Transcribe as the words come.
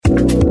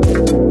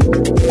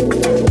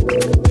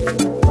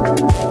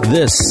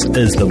This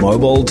is the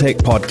Mobile Tech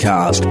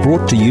Podcast,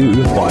 brought to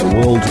you by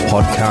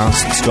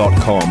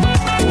worldpodcasts.com.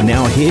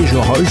 Now here's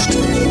your host,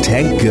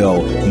 Tech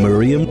Girl,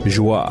 Miriam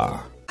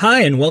Joire.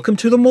 Hi, and welcome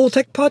to the Mobile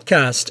Tech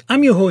Podcast.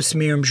 I'm your host,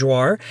 Miriam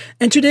Joire,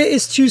 and today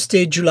is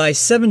Tuesday, July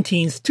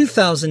 17th,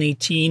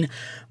 2018.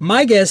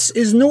 My guest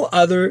is no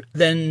other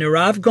than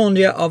Nirave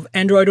Gondhia of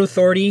Android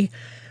Authority.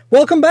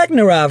 Welcome back,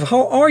 Nirave.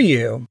 How are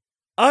you?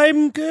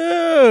 I'm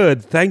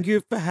good. Thank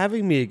you for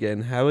having me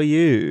again. How are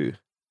you?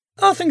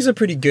 Oh, things are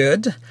pretty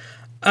good.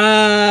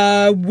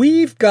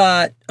 We've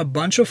got a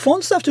bunch of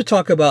phone stuff to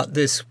talk about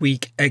this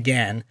week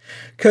again.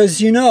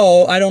 Because,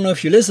 I don't know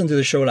if you listened to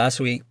the show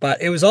last week,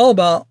 but it was all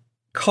about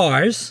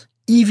cars,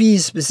 EVs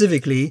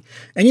specifically,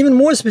 and even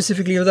more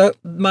specifically about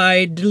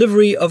my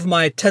delivery of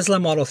my Tesla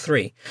Model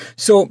 3.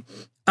 So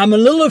I'm a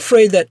little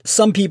afraid that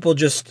some people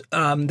just,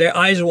 their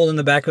eyes rolled in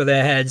the back of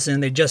their heads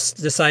and they just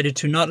decided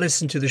to not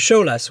listen to the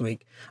show last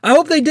week. I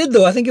hope they did,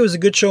 though. I think it was a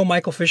good show.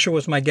 Michael Fisher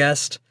was my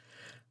guest.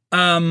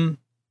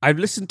 I've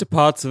listened to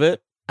parts of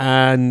it,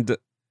 and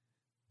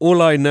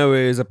all I know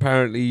is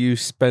apparently you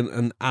spent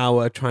an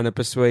hour trying to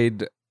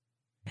persuade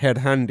Head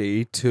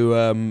Handy to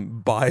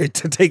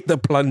take the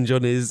plunge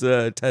on his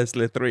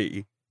Tesla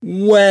 3.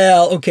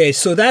 Well, okay,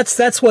 so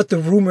that's what the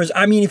rumors.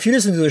 I mean, if you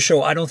listen to the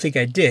show, I don't think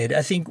I did.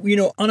 I think,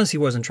 honestly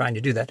wasn't trying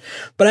to do that.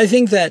 But I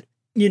think that,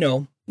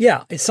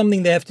 it's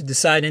something they have to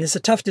decide, and it's a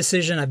tough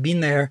decision. I've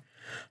been there.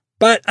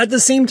 But at the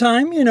same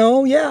time,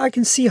 I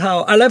can see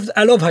how I love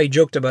how he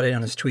joked about it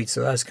on his tweet,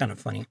 so that's kind of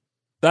funny.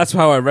 That's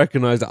how I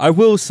recognized it. I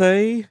will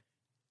say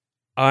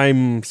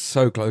I'm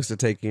so close to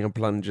taking a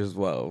plunge as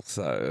well,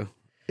 so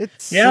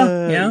it's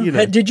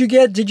Did you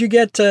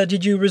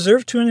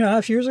reserve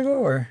 2.5 years ago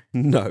or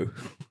no?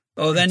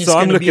 Oh, then it's so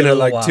I'm gonna looking be a at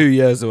like while. 2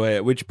 years away.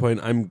 At which point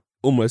I'm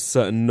almost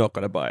certain not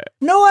going to buy it.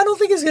 No, I don't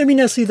think it's going to be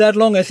necessarily that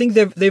long. I think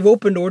they've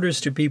opened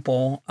orders to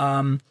people.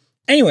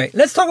 Anyway,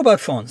 let's talk about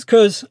phones,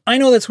 because I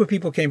know that's what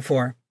people came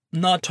for.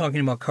 I'm not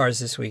talking about cars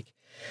this week.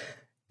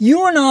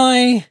 You and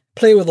I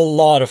play with a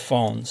lot of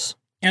phones,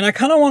 and I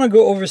kind of want to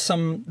go over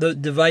some the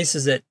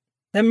devices that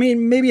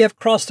maybe have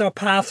crossed our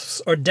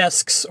paths or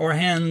desks or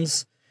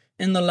hands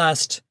in the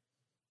last,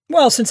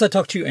 since I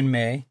talked to you in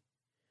May.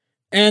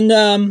 And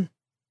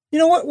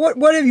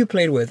what have you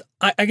played with?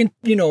 I can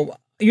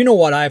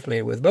what I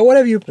played with, but what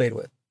have you played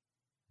with?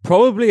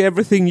 Probably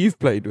everything you've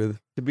played with,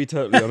 to be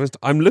totally honest.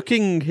 I'm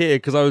looking here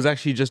because I was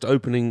actually just I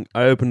opened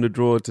a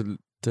drawer to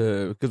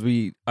because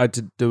I had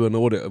to do an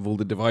audit of all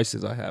the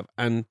devices I have.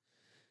 And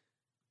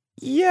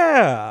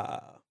yeah,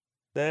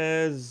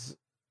 there's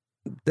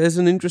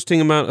an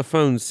interesting amount of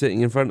phones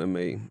sitting in front of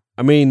me.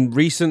 I mean,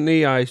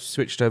 recently I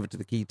switched over to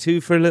the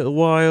KEY2 for a little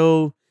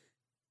while,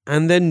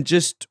 and then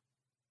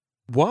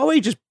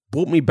Huawei just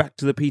brought me back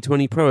to the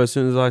P20 Pro as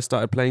soon as I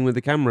started playing with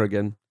the camera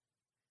again.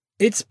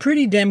 It's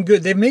pretty damn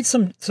good. They've made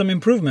some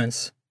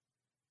improvements.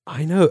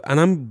 I know,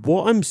 and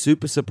what I'm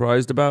super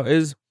surprised about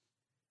is,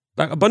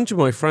 like, a bunch of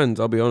my friends,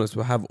 I'll be honest,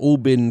 have all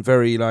been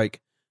very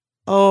like,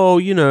 oh,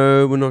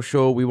 we're not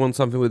sure, we want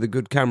something with a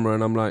good camera,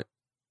 and I'm like,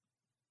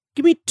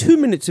 give me 2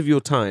 minutes of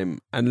your time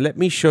and let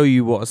me show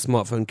you what a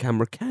smartphone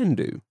camera can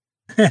do.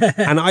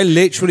 And I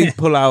literally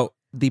pull out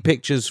the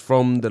pictures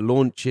from the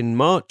launch in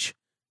March,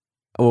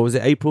 or was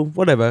it April?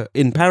 Whatever,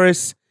 in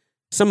Paris.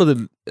 Some of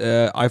the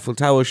Eiffel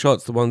Tower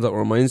shots, the ones that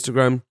were on my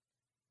Instagram,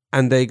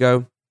 and they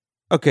go,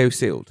 okay,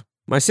 sealed.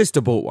 My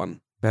sister bought one,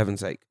 for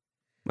heaven's sake.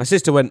 My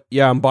sister went,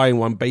 yeah, I'm buying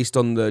one based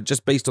on the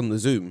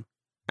zoom.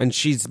 And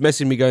she's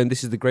messaging me going,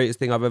 this is the greatest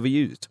thing I've ever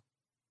used.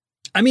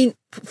 I mean,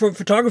 for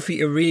photography,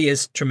 it really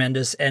is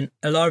tremendous. And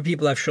a lot of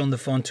people I've shown the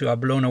phone to are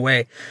blown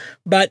away.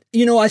 But,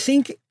 I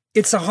think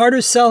it's a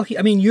harder sell.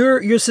 I mean,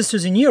 your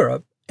sister's in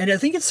Europe, and I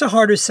think it's a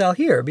harder sell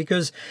here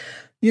because,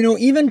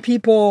 even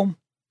people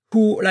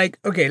who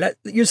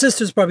your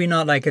sister's probably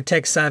not like a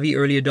tech savvy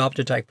early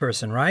adopter type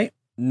person, right?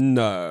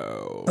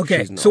 No.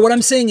 Okay, so what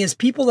I'm saying is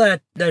people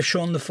that have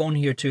shown the phone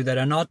here to that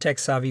are not tech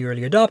savvy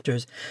early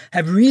adopters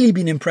have really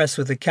been impressed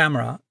with the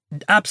camera.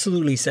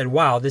 Absolutely said,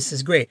 wow, this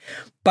is great.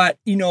 But,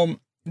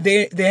 they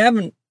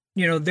haven't,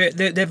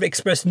 they've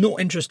expressed no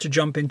interest to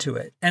jump into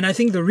it. And I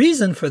think the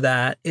reason for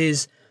that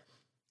is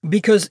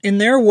because in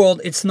their world,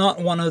 it's not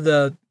one of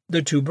the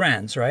two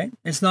brands, right?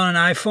 It's not an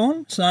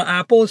iPhone, it's not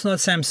Apple, it's not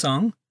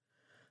Samsung.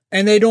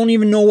 And they don't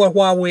even know what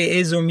Huawei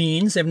is or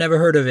means. They've never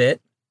heard of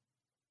it.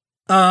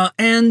 They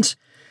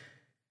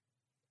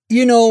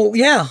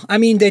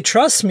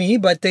trust me,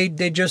 but they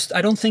just,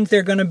 I don't think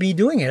they're going to be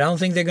doing it. I don't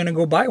think they're going to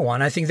go buy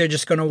one. I think they're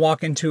just going to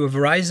walk into a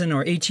Verizon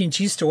or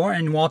AT&T store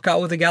and walk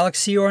out with a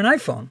Galaxy or an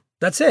iPhone.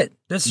 That's it.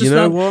 That's just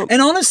what? And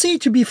honestly,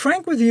 to be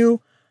frank with you,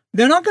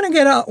 they're not going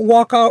to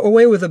walk out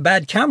away with a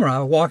bad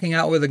camera, walking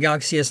out with a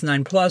Galaxy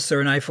S9 Plus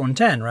or an iPhone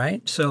 10,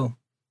 right? So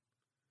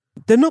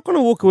they're not going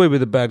to walk away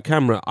with a bad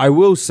camera. I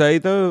will say,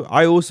 though,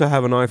 I also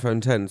have an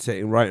iPhone 10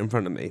 sitting right in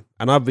front of me,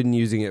 and I've been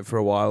using it for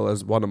a while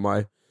as one of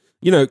my,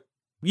 you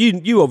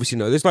obviously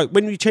know this, like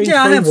when you change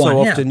phones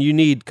often, you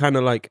need kind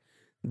of like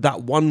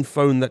that one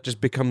phone that just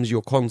becomes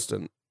your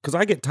constant. Because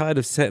I get tired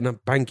of setting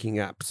up banking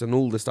apps and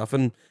all this stuff,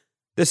 and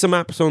there's some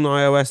apps on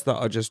iOS that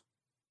are just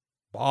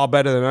far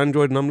better than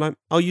Android, and I'm like,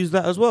 I'll use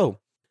that as well.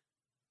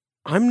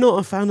 I'm not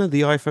a fan of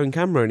the iPhone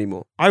camera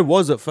anymore. I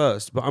was at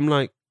first, but I'm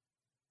like,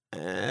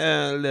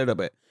 a little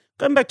bit.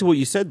 Going back to what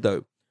you said,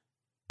 though,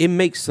 it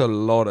makes a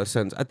lot of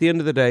sense. At the end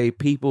of the day,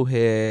 people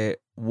here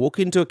walk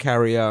into a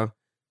carrier,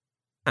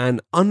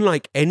 and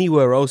unlike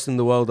anywhere else in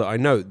the world that I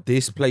know,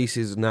 this place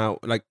is now,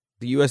 like,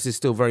 the US is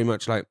still very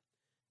much like,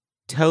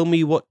 tell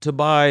me what to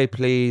buy,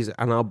 please,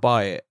 and I'll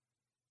buy it.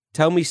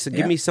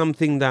 Give me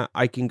something that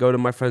I can go to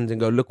my friends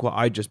and go, look what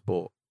I just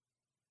bought.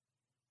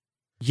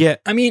 Yeah.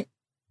 I mean,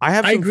 I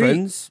have some agree.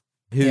 friends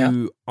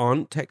who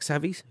aren't tech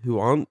savvy, who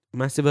aren't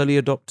massive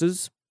early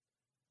adopters.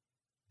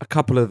 A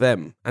couple of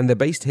them, and they're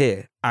based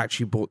here,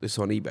 actually bought this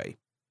on eBay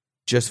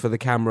just for the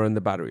camera and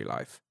the battery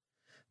life.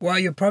 Well,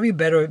 you're probably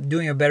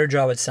doing a better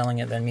job at selling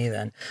it than me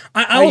then.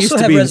 I also used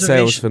to have be in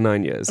sales for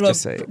 9 years, Look,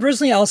 just say.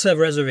 Personally, I also have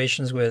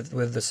reservations with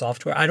the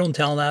software. I don't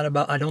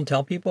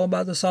tell people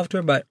about the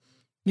software, but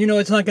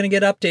it's not going to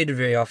get updated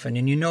very often.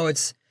 And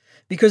it's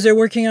because they're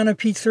working on a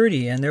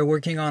P30 and they're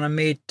working on a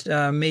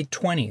Mate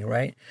 20,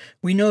 right?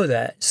 We know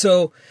that.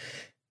 So,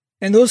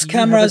 and those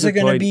cameras are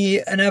going to be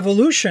an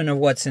evolution of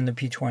what's in the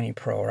P20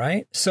 Pro,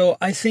 right? So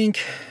I think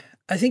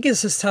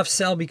it's a tough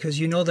sell because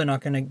they're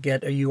not going to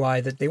get a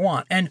UI that they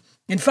want. And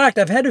in fact,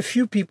 I've had a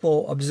few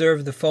people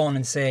observe the phone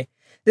and say,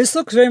 this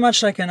looks very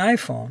much like an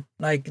iPhone,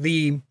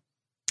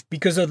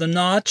 because of the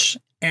notch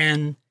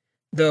and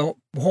the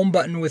home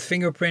button with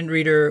fingerprint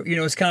reader,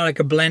 it's kind of like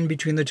a blend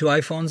between the two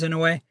iPhones in a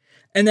way.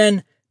 And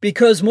then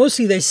because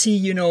mostly they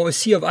see, a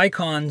sea of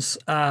icons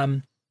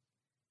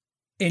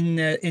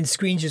in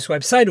screens you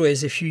swipe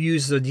sideways if you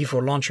use the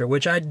default launcher,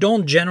 which I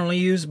don't generally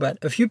use, but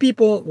a few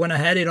people, when I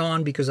had it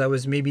on, because I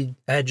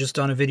had just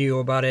done a video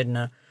about it and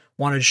I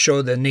wanted to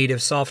show the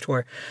native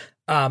software,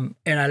 and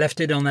I left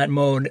it on that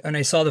mode, and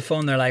I saw the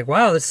phone, they're like,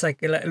 wow,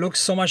 it looks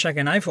so much like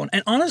an iPhone.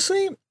 And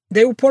honestly,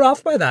 they were put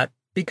off by that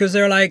because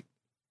they're like,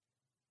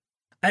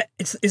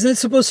 isn't it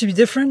supposed to be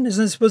different?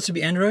 Isn't it supposed to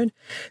be Android?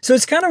 So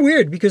it's kind of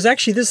weird because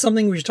actually this is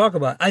something we should talk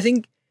about. I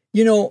think,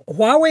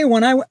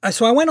 Huawei,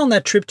 I went on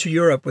that trip to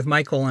Europe with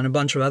Michael and a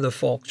bunch of other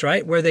folks,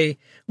 right? Where they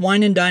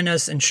wine and dine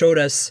us and showed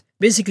us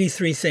basically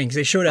three things.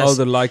 They showed us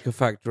the Leica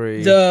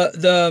factory,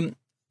 the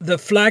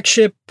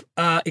flagship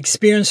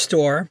experience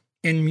store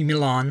in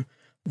Milan,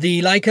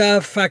 the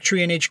Leica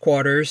factory in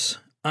headquarters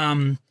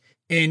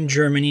in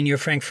Germany near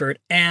Frankfurt,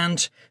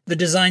 and the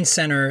design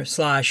center /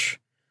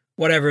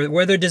 whatever,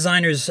 where their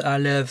designers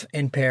live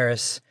in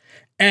Paris.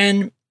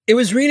 And it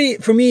was really,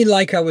 for me,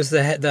 Leica was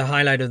the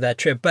highlight of that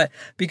trip, but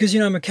because,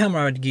 I'm a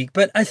camera geek.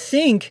 But I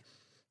think,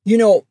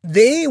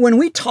 when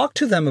we talked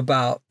to them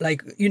about,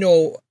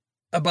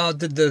 about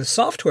the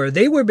software,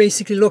 they were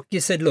basically, look,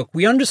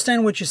 we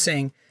understand what you're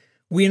saying.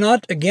 We're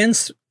not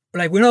against,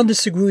 we don't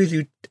disagree with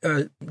you,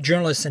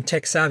 journalists and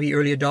tech-savvy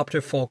early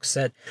adopter folks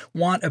that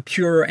want a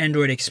pure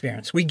Android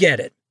experience. We get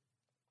it.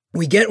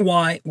 We get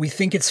why. We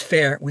think it's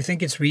fair. We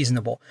think it's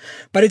reasonable.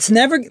 But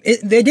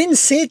they didn't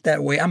say it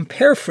that way. I'm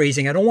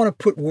paraphrasing. I don't want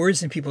to put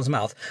words in people's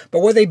mouth. But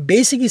what they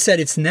basically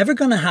said, it's never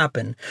going to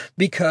happen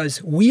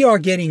because we are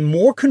getting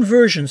more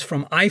conversions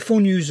from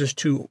iPhone users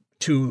to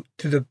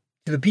the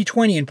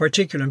P20 in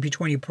particular and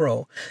P20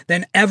 Pro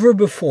than ever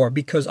before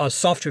because our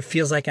software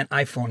feels like an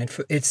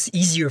iPhone. It's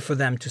easier for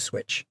them to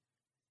switch.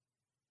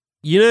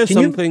 Can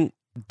you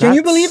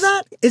believe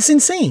that? It's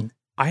insane.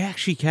 I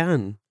actually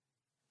can.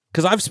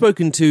 Because I've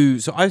spoken to,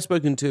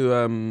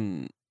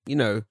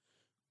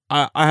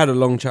 I had a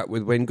long chat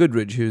with Wayne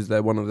Goodridge, who's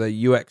one of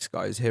the UX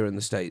guys here in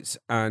the States,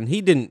 and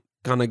he didn't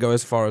kind of go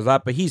as far as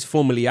that, but he's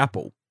formerly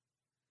Apple.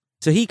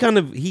 So they hired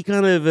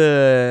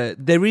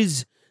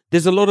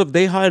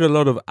a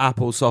lot of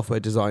Apple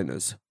software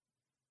designers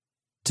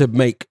to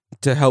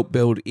help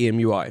build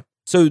EMUI.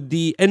 So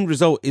the end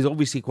result is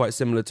obviously quite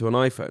similar to an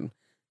iPhone.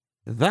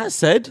 That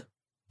said,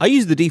 I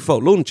use the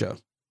default launcher.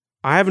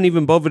 I haven't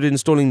even bothered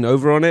installing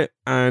Nova on it,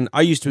 and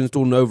I used to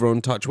install Nova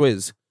on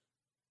TouchWiz.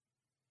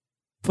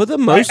 For the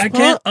most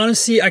part,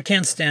 I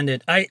can't stand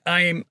it. I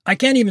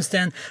can't even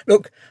stand.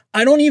 Look,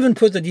 I don't even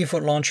put the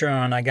default launcher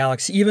on a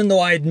Galaxy, even though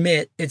I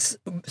admit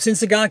since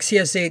the Galaxy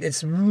S8,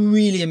 it's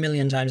really a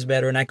million times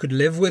better, and I could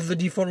live with the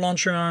default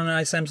launcher on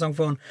a Samsung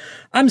phone.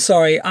 I'm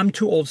sorry, I'm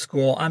too old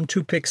school. I'm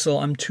too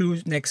Pixel. I'm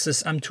too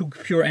Nexus. I'm too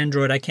pure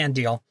Android. I can't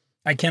deal.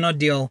 I cannot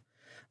deal.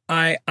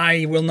 I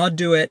will not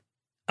do it.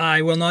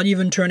 I will not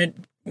even turn it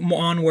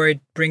on where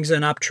it brings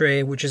an app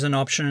tray, which is an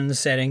option in the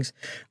settings.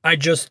 I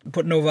just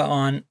put Nova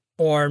on,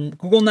 or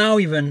Google Now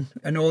even,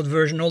 an old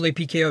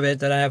APK of it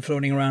that I have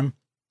floating around.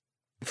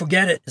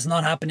 Forget it. It's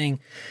not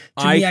happening.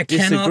 To me, I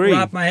cannot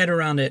wrap my head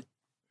around it.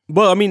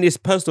 Well, I mean, it's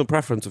personal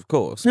preference, of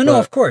course. No,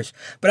 of course.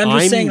 But I'm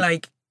just saying,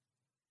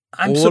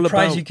 I'm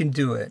surprised you can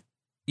do it.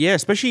 Yeah,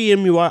 especially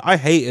EMUI. I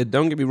hate it.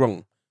 Don't get me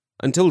wrong.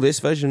 Until this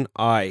version,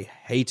 I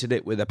hated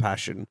it with a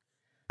passion.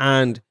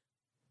 And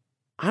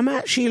I'm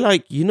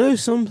actually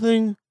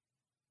something?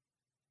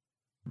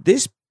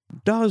 This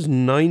does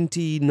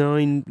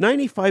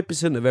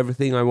 95% of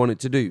everything I want it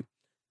to do.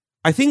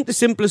 I think the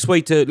simplest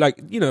way to,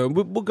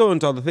 we'll go on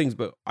to other things,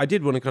 but I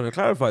did want to kind of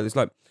clarify this.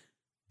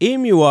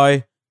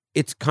 EMUI,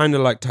 it's kind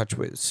of like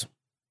TouchWiz.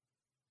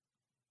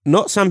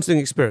 Not Samsung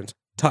Experience,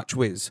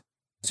 TouchWiz.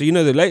 So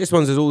the latest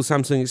ones is all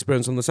Samsung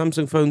Experience on the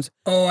Samsung phones.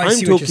 Oh, I'm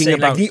see what you're talking saying.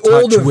 about Like the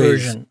older TouchWiz,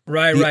 version.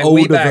 Right, the right. Way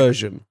older back.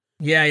 version.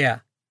 Yeah.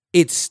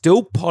 It's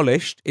still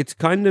polished. It's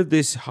kind of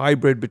this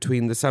hybrid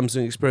between the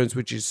Samsung Experience,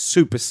 which is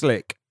super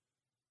slick,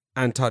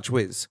 and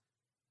TouchWiz.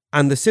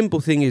 And the simple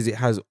thing is it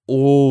has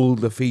all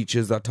the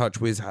features that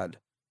TouchWiz had.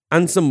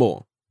 And some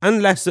more.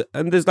 And less.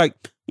 And there's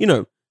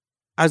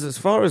as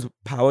far as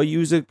power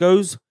user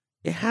goes,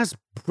 it has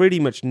pretty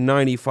much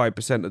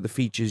 95% of the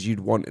features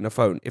you'd want in a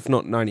phone, if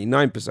not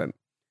 99%.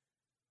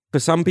 For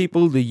some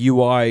people, the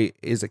UI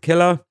is a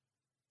killer.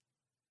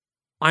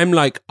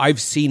 I've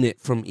seen it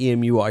from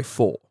EMUI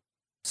 4.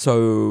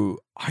 So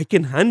I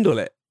can handle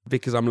it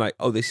because I'm like,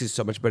 oh, this is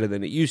so much better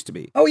than it used to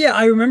be. Oh, yeah,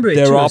 I remember it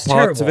There too. are It's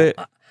parts terrible. of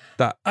it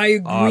that I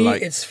agree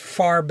like, it's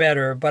far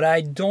better, but I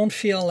don't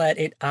feel that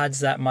it adds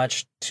that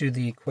much to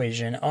the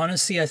equation.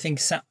 Honestly, I think,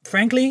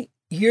 frankly,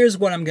 here's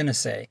what I'm going to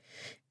say.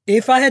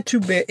 If I had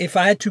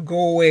to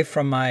go away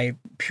from my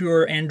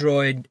pure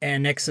Android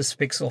and Nexus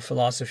Pixel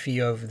philosophy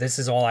of this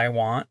is all I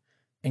want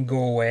and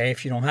go away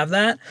if you don't have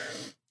that,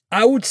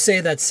 I would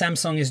say that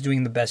Samsung is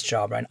doing the best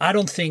job, right? I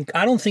don't think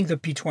the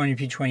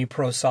P20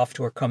 Pro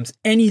software comes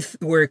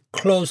anywhere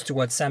close to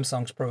what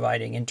Samsung's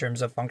providing in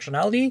terms of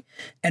functionality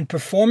and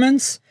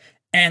performance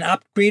and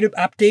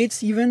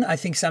updates even. I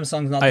think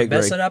Samsung's not the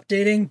best at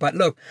updating, but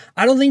look,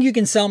 I don't think you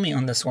can sell me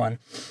on this one.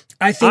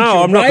 I think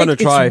I'm not going to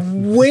try. It's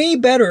way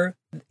better.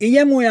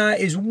 EMUI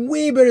is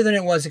way better than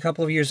it was a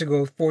couple of years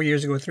ago, 4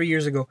 years ago, 3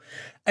 years ago.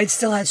 It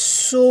still has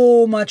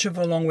so much of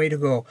a long way to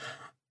go.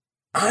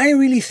 I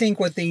really think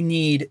what they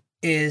need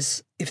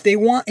is if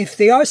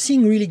they are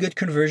seeing really good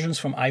conversions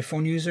from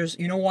iPhone users,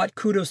 you know what?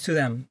 Kudos to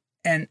them.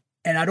 And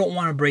I don't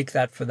want to break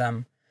that for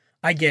them.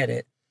 I get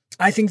it.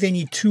 I think they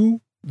need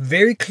two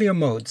very clear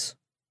modes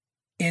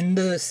in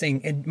the thing.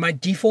 It might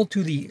default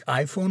to the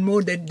iPhone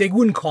mode. They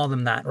wouldn't call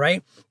them that,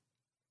 right?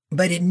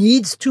 But it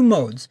needs two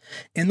modes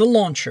in the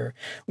launcher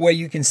where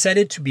you can set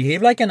it to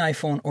behave like an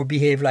iPhone or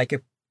behave like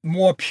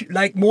more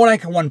like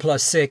a OnePlus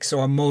 6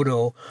 or a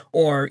Moto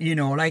or,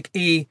 like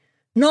a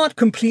not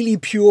completely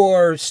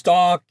pure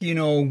stock,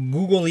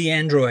 googly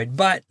Android,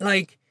 but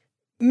like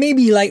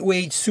maybe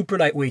lightweight, super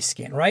lightweight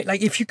skin, right?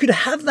 Like if you could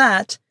have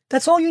that,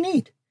 that's all you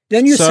need.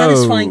 Then you're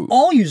satisfying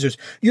all users.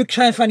 You're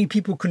finding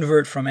people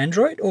convert from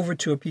Android over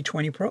to a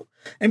P20 Pro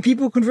and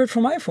people convert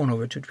from iPhone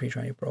over to a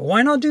P20 Pro.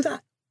 Why not do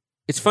that?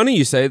 It's funny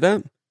you say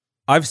that.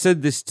 I've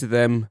said this to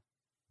them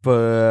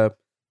for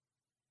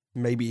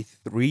maybe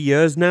 3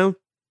 years now.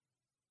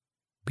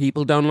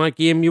 People don't like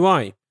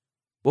EMUI.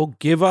 Well,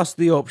 give us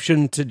the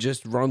option to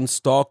just run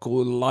stock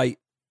or light.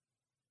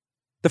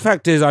 The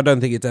fact is, I don't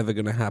think it's ever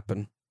going to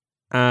happen.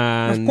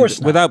 And of course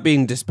not. Without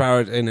being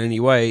disparate in any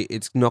way,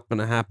 it's not going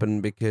to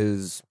happen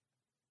because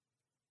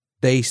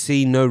they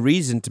see no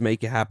reason to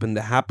make it happen.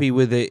 They're happy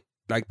with it.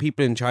 Like,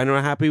 people in China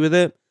are happy with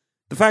it.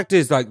 The fact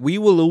is, we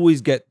will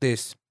always get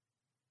this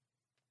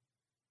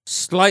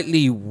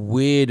slightly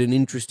weird and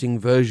interesting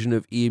version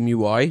of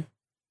EMUI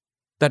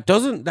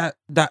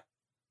that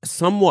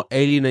somewhat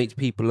alienates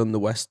people in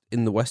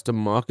the Western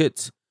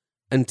markets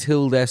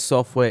until their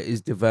software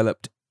is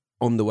developed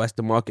on the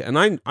Western market. And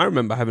I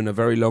remember having a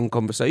very long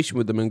conversation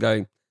with them and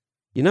going,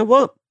 you know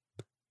what?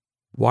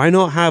 Why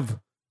not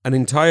have an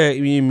entire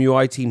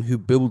EMUI team who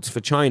builds for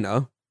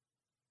China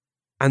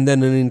and then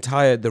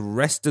the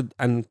rest of,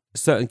 and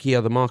certain key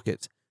other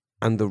markets,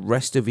 and the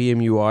rest of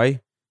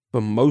EMUI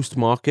for most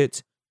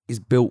markets is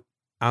built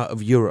out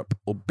of Europe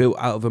or built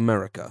out of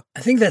America.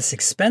 I think that's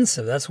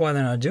expensive. That's why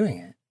they're not doing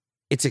it.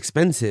 It's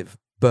expensive,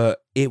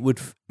 but it would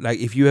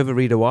if you ever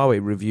read a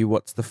Huawei review,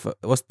 what's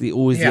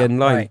the end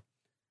line? Right.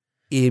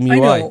 EMUI. I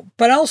know,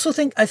 but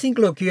I think,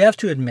 look, you have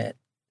to admit,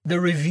 the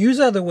reviews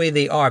are the way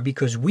they are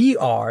because we,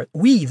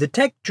 the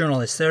tech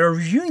journalists that are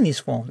reviewing these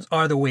phones,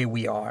 are the way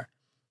we are.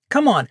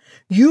 Come on,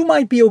 you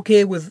might be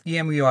okay with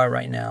EMUI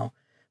right now,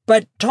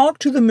 but talk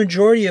to the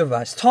majority of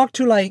us. Talk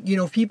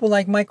to people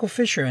like Michael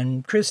Fisher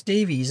and Chris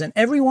Davies and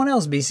everyone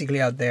else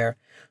basically out there.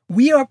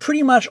 We are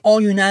pretty much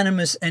all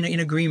unanimous and in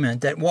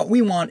agreement that what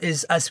we want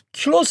is as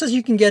close as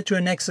you can get to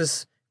a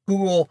Nexus,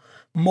 Google,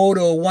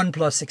 Moto,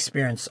 OnePlus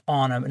experience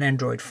on an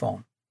Android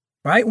phone,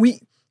 right?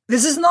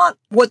 This is not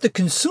what the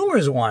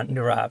consumers want,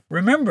 Nirave.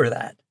 Remember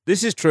that.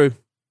 This is true.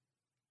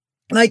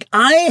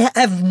 I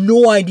have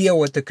no idea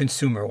what the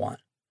consumer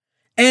wants.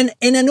 And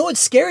I know it's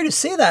scary to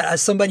say that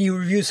as somebody who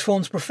reviews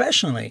phones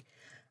professionally.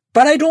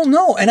 But I don't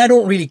know, and I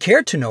don't really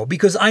care to know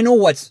because I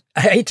know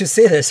I hate to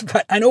say this,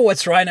 but I know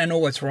what's right and I know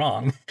what's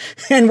wrong.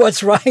 And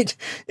what's right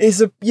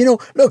is,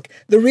 look,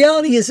 the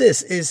reality is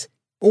this, is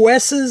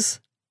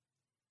OSs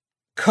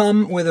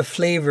come with a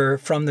flavor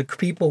from the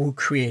people who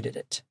created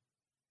it.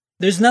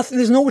 There's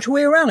no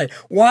way around it.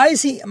 Why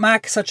is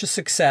Mac such a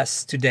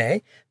success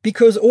today?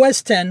 Because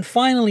OS X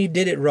finally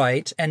did it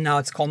right, and now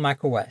it's called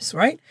Mac OS,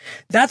 right?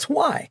 That's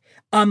why.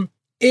 And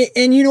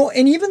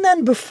even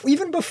then,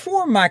 even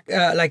before Mac,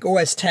 like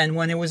OS X,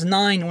 when it was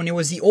 9, when it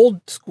was the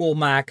old school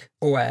Mac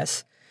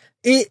OS,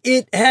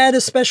 it had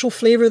a special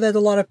flavor that a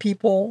lot of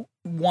people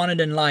wanted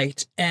and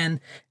liked, and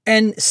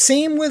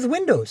same with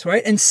Windows,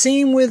 right? And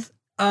same with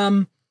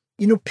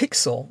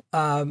Pixel,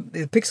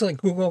 the Pixel,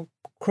 like Google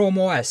Chrome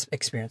OS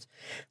experience.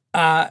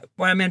 What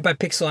I meant by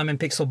Pixel, I meant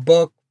Pixel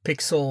Book,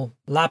 Pixel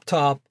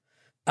Laptop,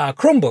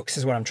 Chromebooks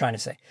is what I'm trying to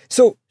say.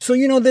 So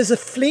there's a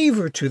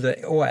flavor to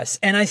the OS,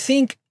 and I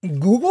think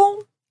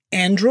Google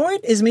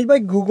Android is made by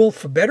Google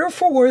for better or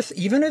for worse,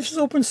 even if it's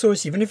open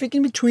source, even if it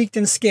can be tweaked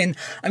and skinned.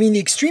 I mean, the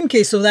extreme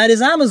case of that is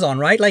Amazon,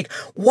 right? Like,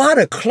 what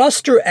a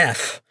cluster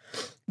F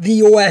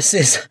the OS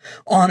is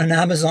on an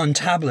Amazon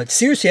tablet.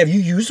 Seriously, have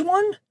you used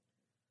one?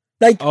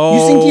 Like,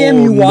 you think the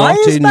MUI not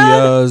is in bad?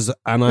 Years,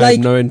 and I have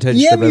no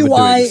intention of ever doing so.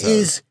 The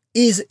MUI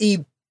is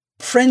a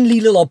friendly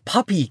little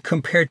puppy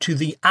compared to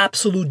the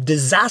absolute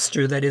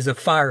disaster that is a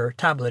Fire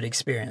tablet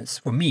experience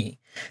for me.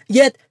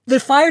 Yet the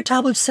Fire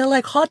tablets sell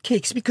like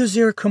hotcakes because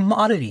they're a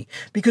commodity,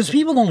 because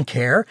people don't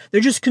care.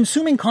 They're just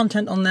consuming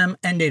content on them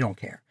and they don't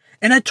care.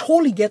 And I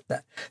totally get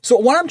that. So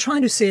what I'm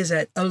trying to say is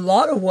that a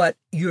lot of what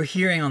you're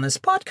hearing on this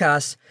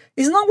podcast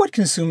is not what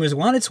consumers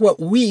want. It's what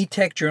we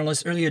tech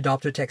journalists, early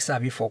adopter, tech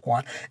savvy folk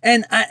want.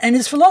 And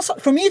it's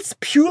for me, it's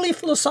purely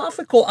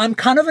philosophical. I'm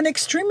kind of an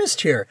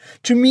extremist here.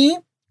 To me,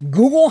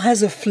 Google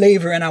has a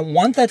flavor and I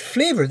want that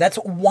flavor. That's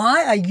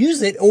why I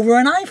use it over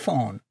an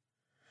iPhone.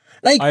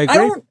 Like,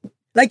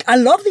 I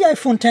love the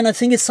iPhone 10. I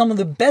think it's some of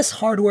the best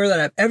hardware that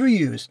I've ever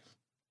used.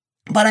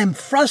 But I'm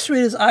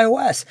frustrated as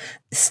iOS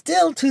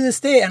still to this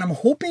day. And I'm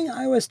hoping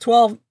iOS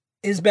 12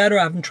 is better.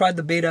 I haven't tried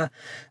the beta.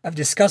 I've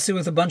discussed it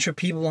with a bunch of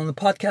people on the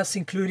podcast,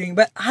 including.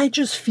 But I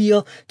just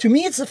feel, to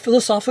me, it's a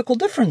philosophical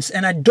difference.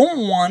 And I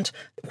don't want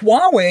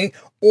Huawei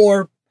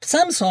or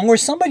Samsung or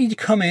somebody to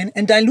come in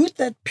and dilute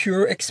that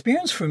pure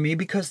experience for me,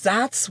 because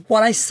that's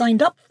what I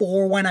signed up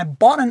for when I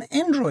bought an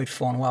Android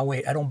phone. Well,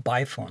 wait, I don't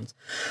buy phones.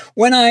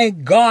 When I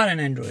got an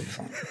Android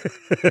phone.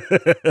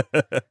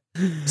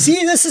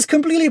 See, this is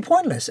completely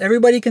pointless.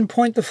 Everybody can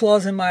point the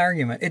flaws in my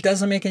argument. It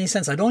doesn't make any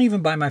sense. I don't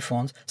even buy my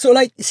phones. So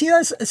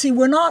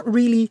we're not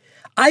really,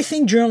 I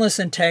think journalists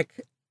and tech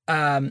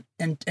and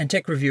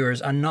tech reviewers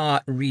are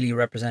not really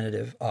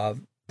representative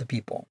of the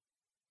people.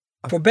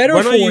 For better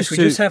or for worse, we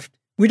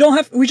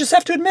just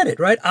have to admit it,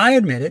 right? I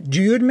admit it.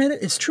 Do you admit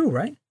it? It's true,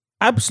 right?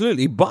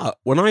 Absolutely. But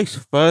when I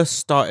first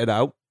started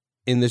out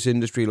in this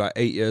industry like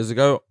 8 years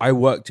ago, I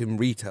worked in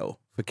retail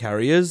for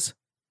carriers.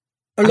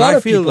 A lot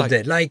of people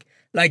did.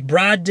 Like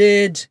Brad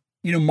did.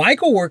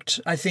 Michael worked,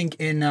 I think,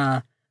 in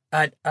at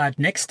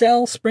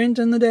Nextel Sprint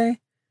in the day.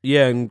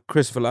 Yeah, and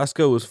Chris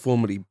Velasco was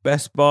formerly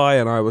Best Buy,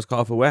 and I was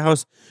Carrefour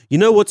Warehouse. You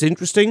know what's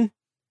interesting?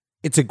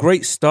 It's a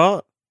great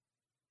start.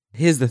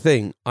 Here's the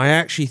thing. I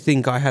actually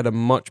think I had a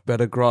much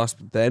better grasp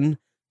then.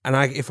 And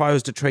if I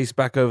was to trace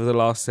back over the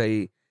last,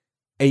 say,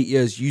 8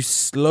 years, you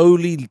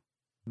slowly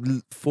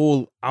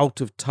fall out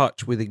of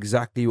touch with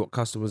exactly what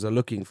customers are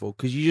looking for.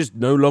 Because you just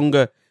no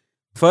longer...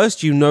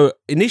 First,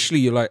 initially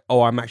you're like,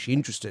 oh, I'm actually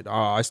interested. Oh,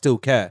 I still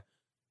care.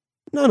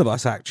 None of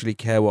us actually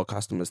care what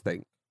customers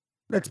think.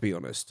 Let's be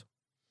honest.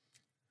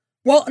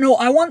 Well,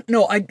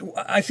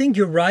 I think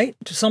you're right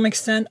to some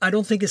extent. I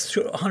don't think it's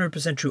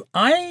 100% true.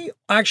 I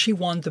actually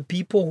want the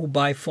people who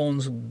buy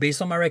phones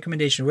based on my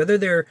recommendation, whether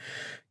they're,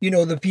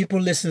 the people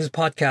who listen to this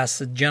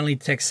podcast, generally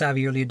tech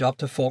savvy early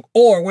adopter folk,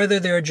 or whether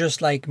they're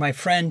just like my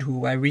friend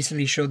who I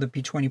recently showed the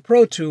P20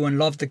 Pro to and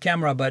loved the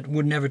camera, but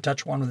would never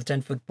touch one with a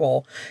 10-foot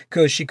pole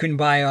because she couldn't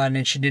buy one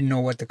and she didn't know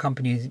what the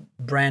company's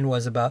brand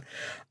was about.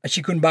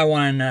 She couldn't buy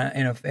one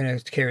in a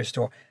carrier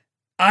store.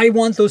 I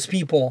want those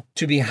people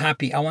to be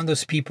happy. I want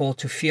those people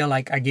to feel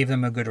like I gave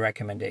them a good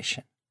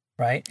recommendation,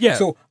 right? Yeah.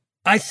 So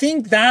I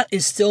think that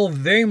is still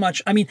very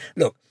much,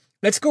 look,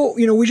 let's go,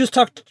 we just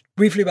talked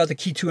briefly about the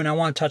KEY2 and I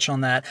want to touch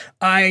on that.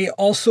 I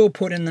also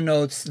put in the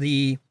notes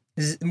the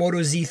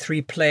Moto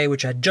Z3 Play,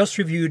 which I just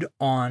reviewed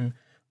on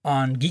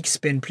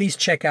Geekspin. Please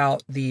check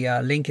out, the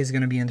link is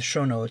going to be in the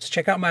show notes.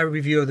 Check out my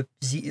review of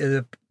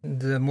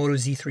the Moto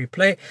Z3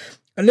 Play.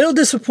 A little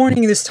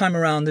disappointing this time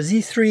around. The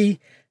Z3...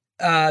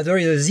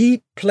 the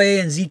Z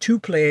Play and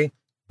Z2 Play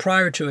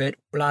prior to it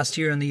last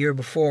year and the year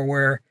before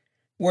were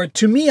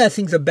to me, I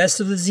think, the best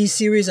of the Z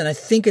series, and I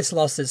think it's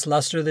lost its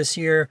luster this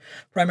year,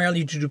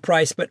 primarily due to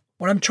price. But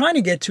what I'm trying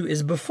to get to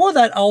is before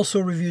that, I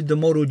also reviewed the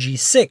Moto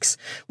G6,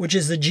 which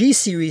is the G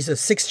series, the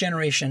 6th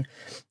generation.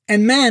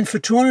 And man, for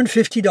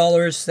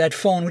 $250, that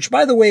phone, which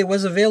by the way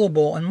was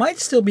available and might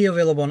still be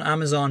available on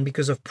Amazon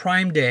because of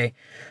Prime Day,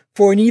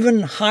 for an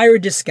even higher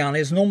discount,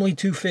 it's normally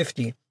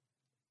 $250.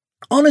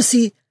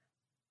 Honestly,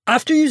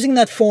 after using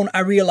that phone, I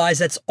realized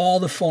that's all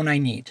the phone I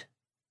need.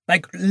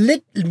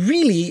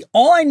 Really,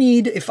 all I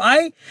need, if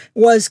I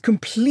was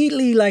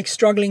completely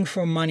struggling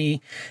for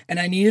money and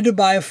I needed to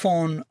buy a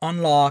phone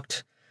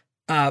unlocked,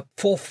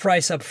 full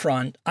price up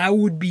front, I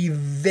would be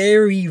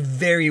very,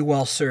 very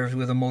well served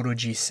with a Moto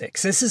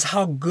G6. This is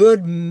how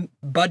good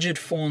budget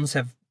phones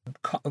have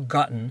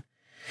gotten.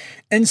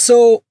 And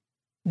so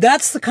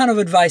that's the kind of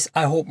advice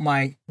I hope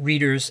my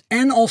readers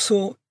and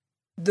also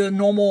the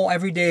normal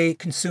everyday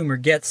consumer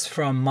gets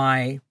from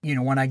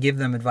when I give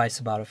them advice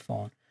about a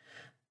phone,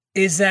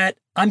 is that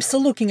I'm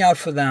still looking out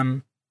for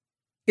them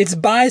It's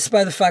biased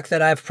by the fact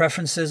that I have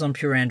preferences on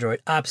pure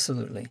Android.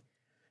 Absolutely.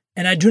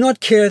 And I do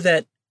not care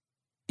that,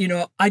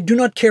 I do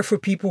not care for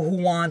people who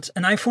want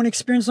an iPhone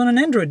experience on an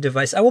Android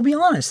device. I will be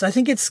honest. I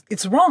think it's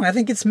wrong. I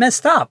think it's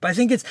messed up. I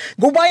think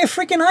go buy a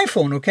freaking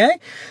iPhone, okay?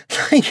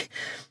 Like,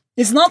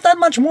 it's not that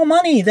much more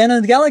money than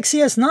a Galaxy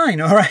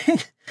S9, all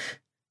right?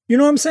 You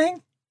know what I'm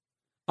saying?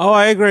 Oh,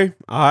 I agree.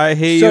 I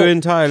hear you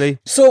entirely.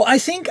 So I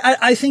think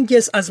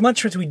yes, as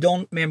much as we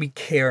don't maybe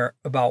care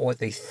about what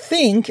they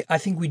think, I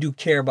think we do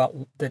care about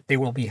that they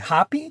will be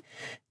happy.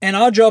 And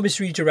our job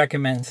is really to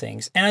recommend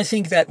things. And I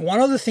think that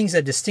one of the things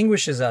that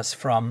distinguishes us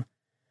from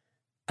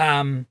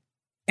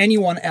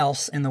anyone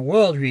else in the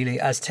world really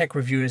as tech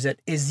reviewers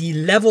is the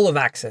level of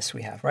access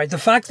we have, right? The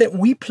fact that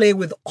we play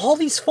with all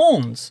these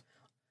phones.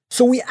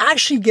 So we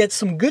actually get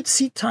some good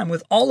seat time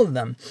with all of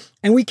them.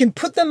 And we can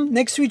put them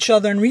next to each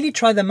other and really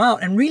try them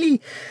out and really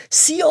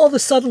see all the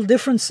subtle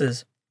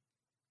differences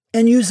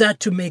and use that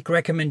to make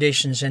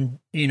recommendations and,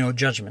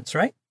 judgments,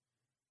 right?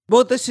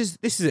 Well, this is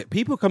it.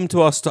 People come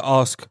to us to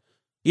ask,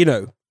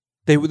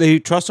 they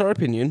trust our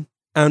opinion.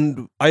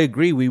 And I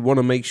agree, we want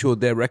to make sure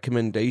the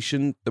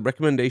recommendation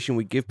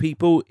we give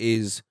people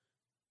is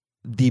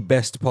the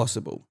best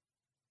possible.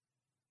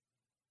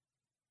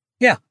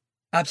 Yeah,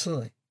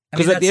 absolutely.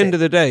 Because at the end of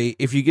the day,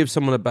 if you give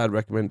someone a bad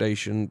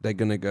recommendation, they're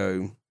going to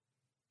go...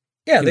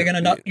 Yeah, they're going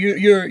to not...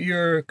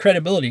 Your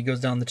credibility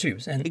goes down the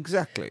tubes. And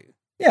exactly.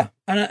 Yeah,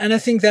 and I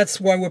think that's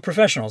why we're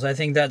professionals. I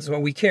think that's why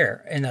we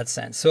care in that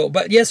sense. So,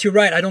 but yes, you're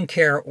right. I don't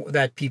care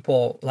that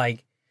people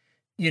like...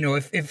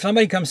 if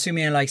somebody comes to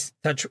me and likes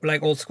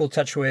old school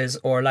TouchWiz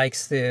or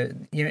likes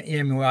the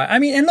EMUI... I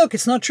mean, and look,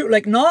 it's not true.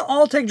 Like, not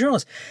all tech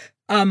journalists...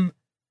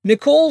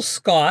 Nicole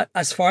Scott,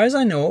 as far as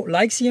I know,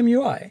 likes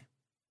EMUI.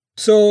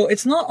 So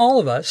it's not all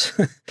of us,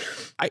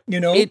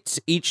 It's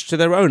each to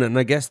their own, and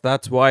I guess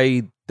that's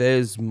why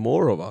there's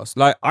more of us.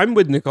 Like, I'm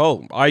with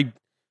Nicole.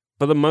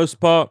 For the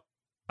most part,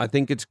 I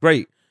think it's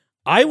great.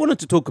 I wanted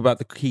to talk about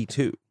the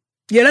KEY2.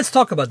 Yeah, let's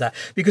talk about that,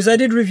 because I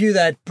did review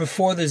that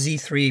before the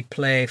Z3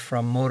 Play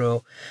from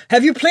Moto.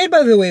 Have you played,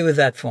 by the way, with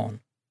that phone?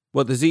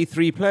 What, the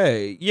Z3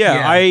 Play?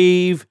 Yeah.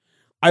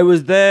 I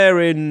was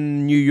there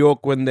in New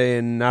York when they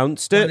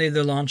announced it. When they did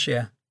the launch,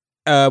 yeah.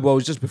 Well, it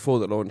was just before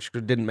the launch.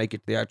 It didn't make it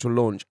to the actual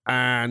launch.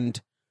 And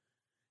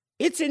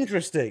it's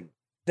interesting.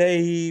 At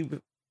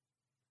the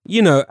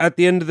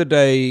end of the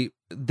day,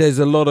 there's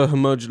a lot of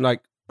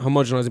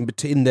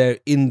homogenizing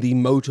in the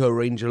Moto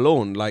Ranger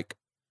lawn. Like,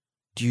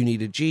 do you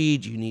need a G?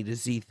 Do you need a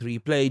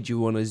Z3 Play? Do you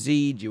want a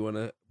Z?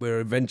 We're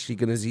eventually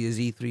going to see a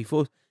Z3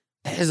 Force.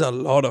 There's a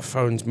lot of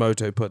phones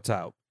Moto puts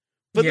out.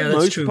 For the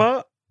most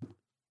part,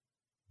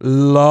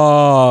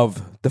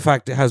 love the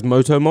fact it has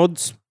Moto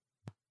mods.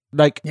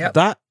 Like,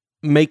 that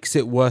makes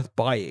it worth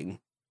buying.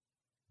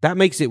 That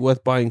makes it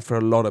worth buying for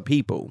a lot of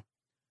people.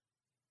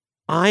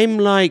 I'm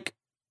like,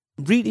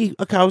 really?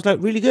 Okay, I was like,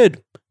 really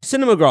good.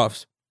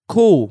 Cinemagraphs,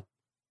 cool.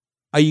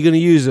 Are you going to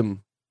use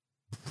them?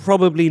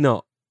 Probably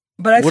not.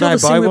 But I feel the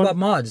same way about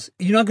mods.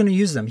 You're not going to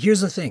use them. Here's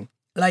the thing.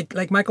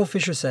 Like Michael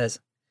Fisher says,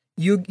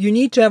 you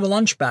need to have a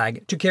lunch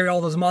bag to carry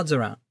all those mods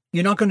around.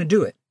 You're not going to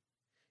do it.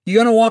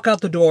 You're going to walk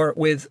out the door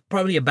with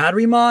probably a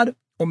battery mod,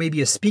 or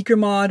maybe a speaker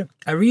mod.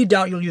 I really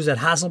doubt you'll use that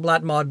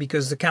Hasselblad mod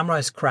because the camera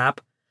is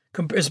crap,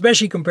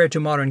 especially compared to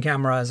modern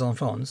cameras on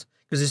phones,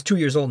 because it's 2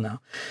 years old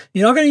now.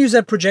 You're not going to use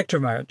that projector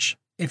much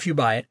if you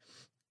buy it.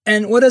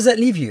 And what does that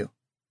leave you?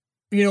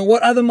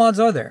 What other mods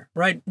are there,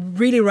 right?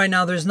 Really, right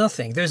now, there's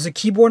nothing. There's a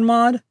keyboard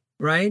mod,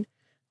 right?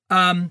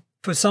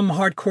 For some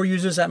hardcore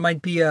users, that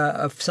might be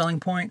a selling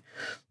point.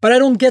 But I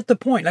don't get the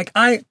point. Like,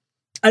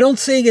 I don't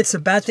think it's a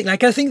bad thing.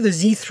 Like, I think the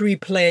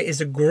Z3 Play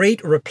is a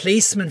great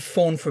replacement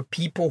phone for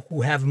people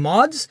who have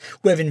mods,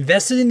 who have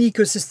invested in the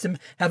ecosystem,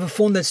 have a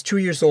phone that's 2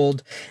 years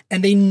old,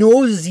 and they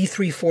know the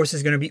Z3 Force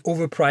is going to be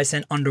overpriced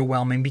and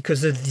underwhelming because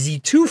the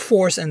Z2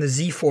 Force and the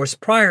Z Force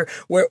prior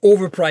were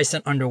overpriced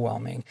and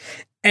underwhelming.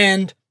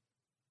 And,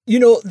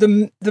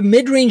 the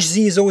mid-range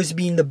Z has always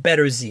been the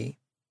better Z.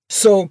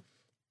 So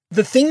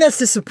the thing that's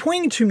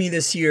disappointing to me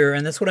this year,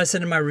 and that's what I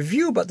said in my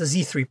review about the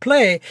Z3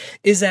 Play,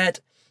 is that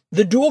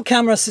the dual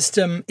camera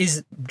system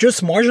is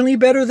just marginally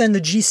better than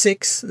the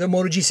G6, the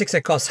Moto G6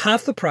 that costs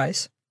half the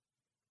price.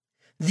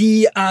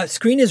 The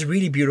screen is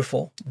really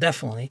beautiful,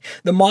 definitely.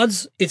 The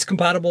mods, it's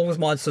compatible with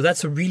mods, so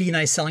that's a really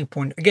nice selling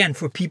point. Again,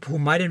 for people who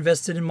might have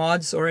invested in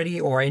mods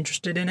already or are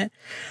interested in it.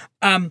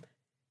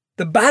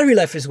 The battery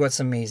life is what's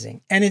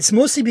amazing. And it's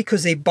mostly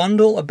because they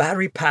bundle a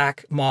battery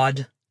pack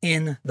mod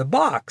in the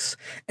box.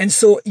 And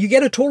so you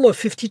get a total of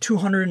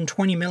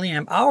 5,220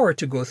 milliamp hour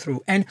to go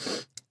through. And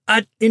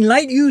in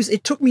light use,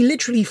 it took me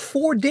literally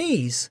 4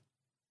 days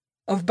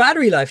of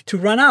battery life to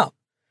run out.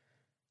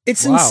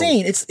 It's Wow.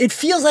 insane. It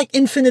feels like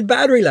infinite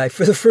battery life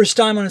for the first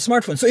time on a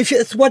smartphone. So if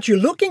it's what you're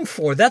looking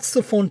for, that's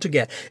the phone to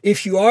get.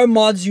 If you are a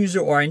mods user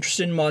or are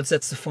interested in mods,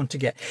 that's the phone to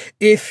get.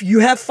 If you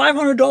have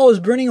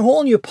 $500 burning a hole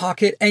in your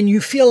pocket and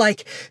you feel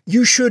like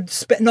you should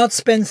not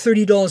spend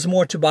 $30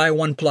 more to buy a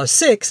OnePlus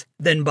 6,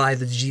 then buy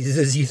the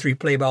Z3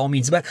 Play by all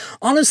means. But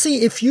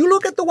honestly, if you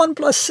look at the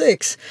OnePlus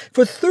 6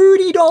 for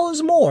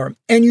 $30 more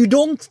and you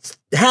don't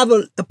have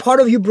a part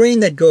of your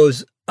brain that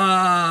goes,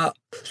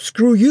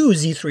 screw you,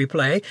 Z3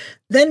 Play,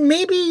 then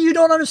maybe you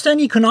don't understand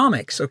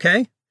economics,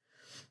 okay?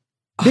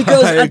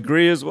 Because I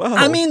agree as well.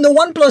 I mean, the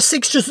OnePlus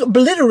 6 just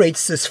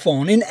obliterates this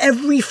phone in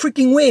every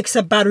freaking way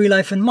except battery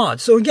life and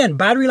mods. So again,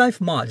 battery life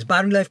mods,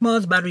 battery life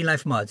mods, battery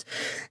life mods.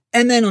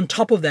 And then on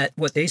top of that,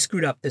 what they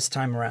screwed up this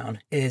time around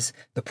is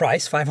the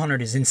price. $500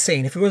 is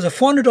insane. If it was a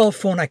 $400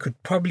 phone, I could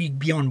probably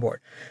be on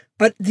board.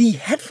 But the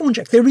headphone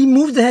jack, they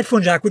removed the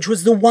headphone jack, which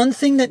was the one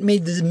thing that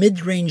made the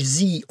mid-range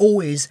Z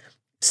always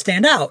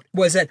stand out,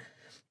 was that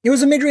it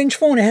was a mid-range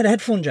phone. It had a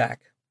headphone jack.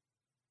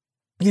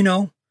 You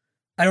know,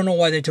 I don't know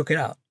why they took it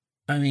out.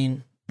 I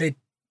mean,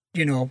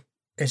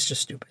 it's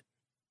just stupid.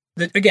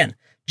 Again,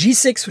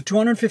 G6 for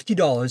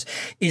 $250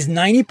 is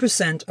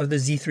 90% of the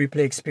Z3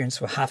 Play experience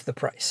for half the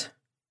price.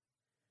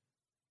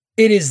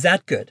 It is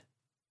that good.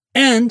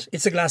 And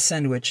it's a glass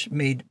sandwich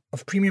made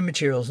of premium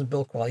materials and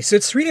build quality. So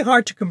it's really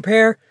hard to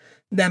compare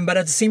them, but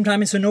at the same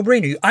time, it's a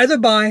no-brainer. You either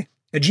buy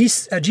a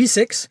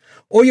G6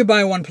 or you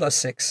buy a OnePlus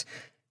 6.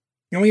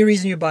 The only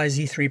reason you buy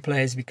Z3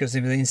 Play is because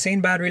of the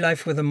insane battery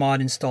life with a mod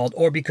installed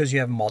or because you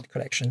have a mod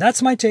collection.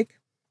 That's my take.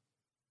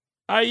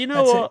 You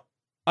know what?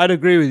 I'd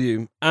agree with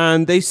you.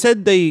 And they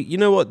said you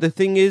know what the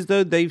thing is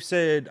though? They've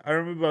said, I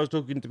remember I was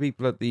talking to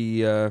people at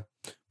the,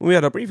 when we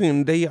had our briefing,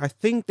 and I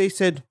think they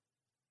said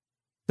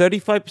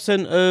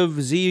 35%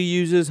 of Z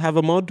users have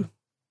a mod.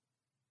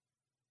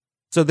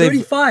 So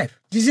 35.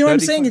 Do you see what I'm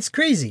saying? It's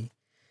crazy.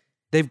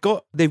 They've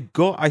got,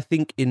 I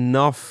think,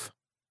 enough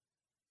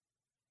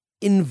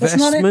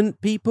investment,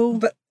 people.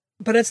 But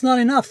that's not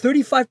enough.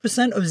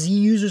 35% of Z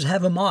users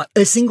have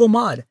a single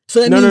mod.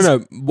 So that means no,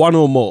 one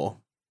or more.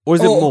 Or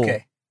is it more?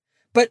 Okay.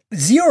 But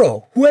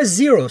zero. Who has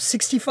zero?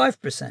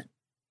 65%.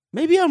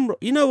 Maybe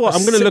you know what?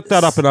 I'm going to look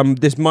that up, and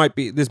this might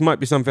be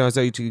something I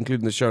say to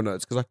include in the show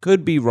notes, because I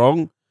could be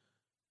wrong.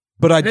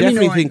 But I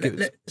definitely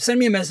think send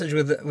me a message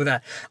with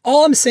that.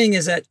 All I'm saying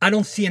is that I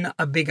don't see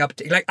a big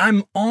uptake. Like,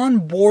 I'm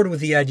on board with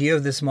the idea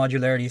of this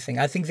modularity thing.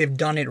 I think they've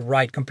done it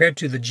right compared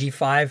to the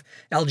G5,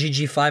 LG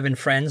G5 and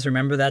Friends.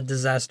 Remember that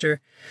disaster?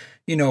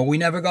 We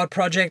never got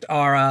Project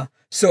Aura.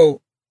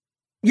 So,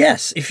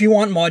 yes, if you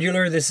want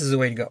modular, this is the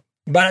way to go.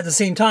 But at the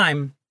same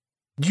time,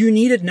 do you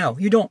need it? No,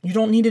 you don't. You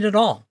don't need it at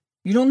all.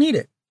 You don't need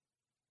it.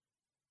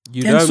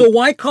 So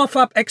why cough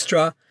up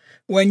extra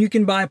when you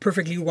can buy a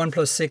perfectly good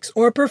OnePlus 6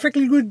 or a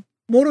perfectly good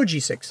Moto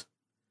G6?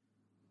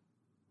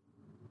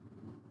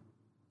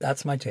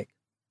 That's my take.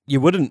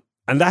 You wouldn't.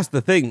 And that's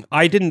the thing.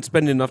 I didn't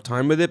spend enough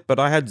time with it, but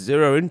I had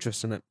zero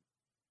interest in it.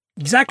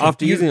 Exactly.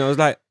 After using it, I was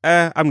like,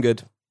 I'm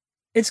good.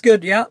 It's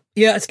good, yeah.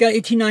 Yeah, it's got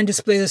 18:9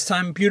 display this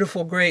time.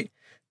 Beautiful, great.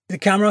 The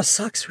camera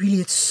sucks,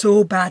 really. It's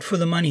so bad for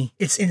the money.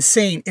 It's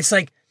insane. It's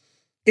like,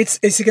 it's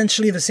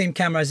essentially the same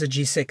camera as the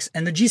G6.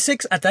 And the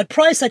G6, at that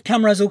price, that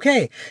camera is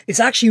okay. It's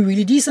actually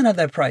really decent at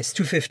that price,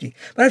 $250.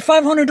 But at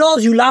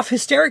 $500, you laugh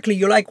hysterically.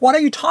 You're like, what are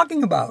you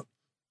talking about?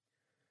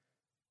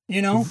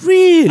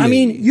 Really? I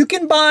mean, you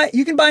can buy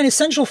an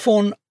essential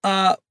phone.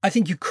 I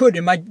think you could.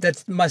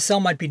 My sale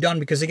might be done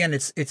because, again,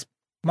 it's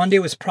Monday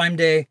was Prime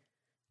Day,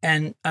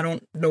 and I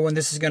don't know when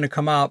this is going to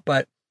come out,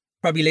 but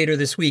probably later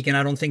this week, and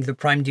I don't think the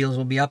Prime deals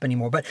will be up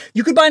anymore. But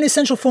you could buy an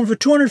essential phone for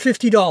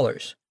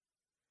 $250.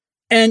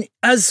 And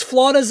as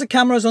flawed as the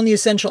camera is on the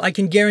Essential, I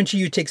can guarantee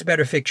you it takes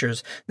better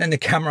pictures than the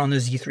camera on the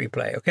Z3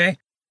 Play, okay?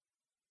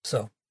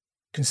 So,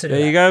 consider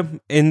There you go.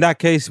 In that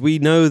case, we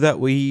know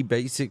that we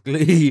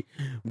basically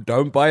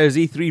don't buy a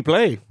Z3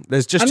 Play.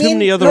 There's just too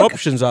many other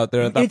options out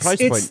there at that price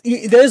point.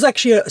 There's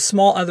actually a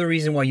small other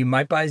reason why you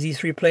might buy a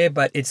Z3 Play,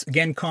 but it's,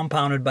 again,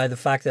 compounded by the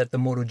fact that the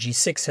Moto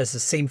G6 has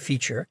the same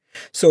feature.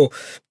 So,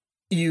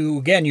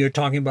 you're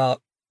talking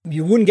about,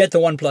 you wouldn't get the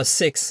OnePlus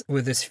 6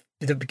 with this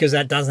because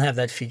that doesn't have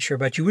that feature,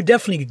 but you would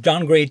definitely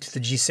downgrade to the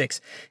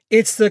G6.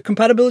 It's the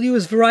compatibility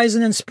with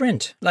Verizon and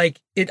Sprint. Like,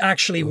 it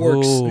actually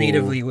works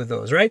natively with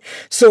those, right?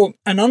 So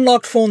an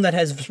unlocked phone that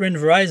has Sprint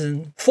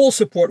Verizon, full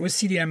support with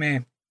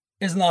CDMA,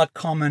 is not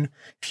common.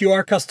 If you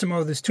are a customer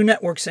of these two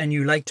networks and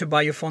you like to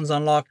buy your phones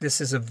unlocked,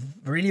 this is a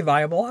really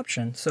viable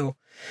option. So,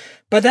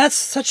 but that's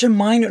such a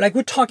minor, like,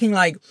 we're talking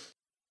like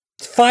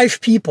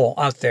 5 people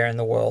out there in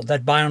the world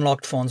that buy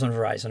unlocked phones on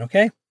Verizon,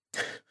 okay?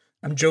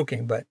 I'm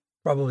joking, but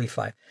probably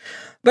 5.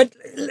 But,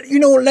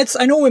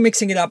 I know we're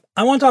mixing it up.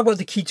 I want to talk about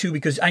the KEY2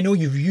 because I know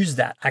you've used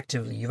that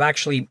actively. You've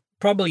actually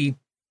probably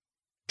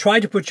tried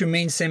to put your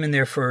main SIM in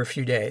there for a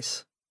few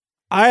days.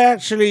 I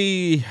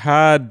actually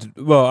had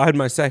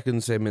my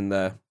second SIM in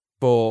there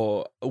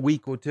for a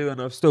week or two,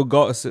 and I've still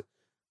got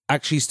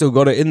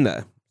it in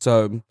there.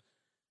 So,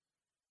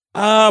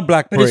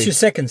 BlackBerry. But it's your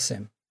second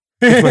SIM.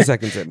 It's my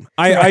second SIM.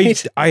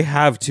 Right. I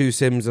have 2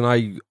 SIMs, and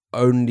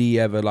only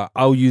ever like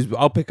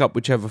I'll pick up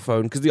whichever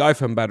phone because the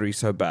iPhone battery is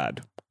so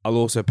bad. I'll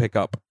also pick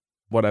up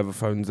whatever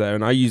phone's there,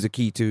 and I use a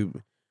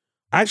KEY2.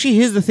 Actually,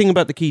 here's the thing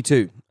about the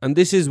KEY2, and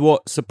this is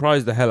what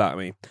surprised the hell out of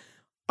me.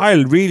 I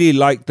really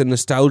liked the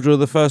nostalgia of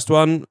the first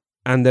one,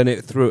 and then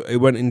it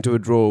went into a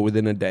drawer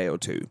within a day or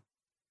two.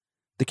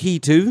 The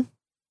KEY2,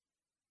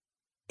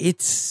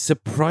 it's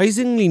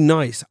surprisingly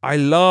nice. I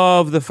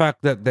love the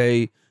fact that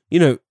the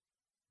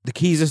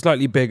keys are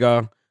slightly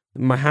bigger.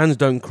 My hands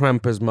don't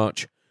cramp as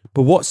much.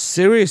 But what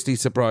seriously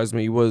surprised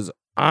me was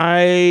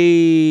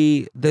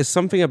there's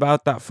something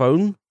about that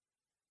phone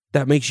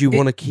that makes you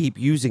want to keep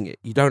using it.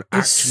 You don't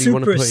actually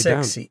want to put it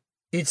down.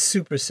 It's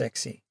super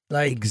sexy.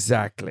 Like,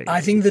 exactly.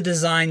 I think the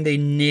design, they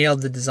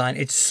nailed the design.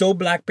 It's so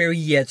BlackBerry,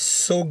 yet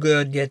so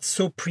good, yet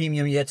so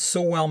premium, yet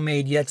so well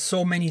made, yet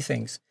so many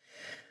things.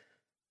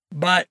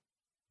 But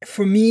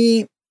for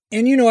me,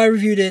 and I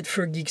reviewed it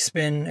for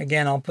Geekspin.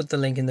 Again, I'll put the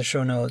link in the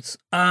show notes.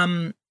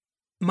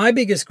 My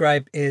biggest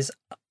gripe is,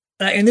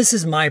 and this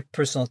is my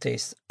personal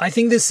taste, I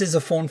think this is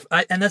a phone,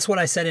 and that's what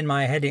I said in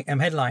my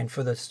headline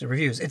for the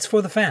reviews. It's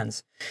for the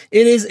fans.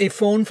 It is a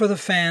phone for the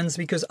fans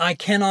because I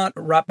cannot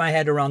wrap my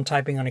head around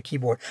typing on a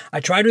keyboard. I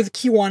tried with the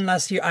Key 1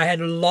 last year. I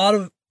had a lot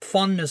of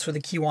fondness for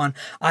the Key 1.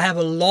 I have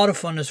a lot of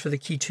fondness for the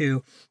Key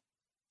 2,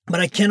 but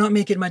I cannot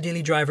make it my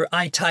daily driver.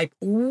 I type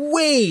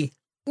way,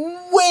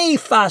 way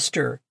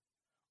faster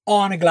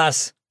on a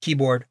glass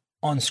keyboard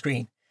on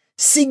screen.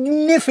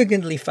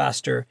 Significantly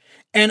faster,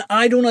 and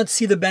I do not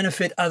see the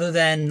benefit other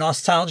than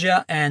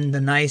nostalgia and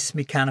the nice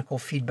mechanical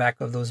feedback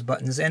of those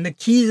buttons. And the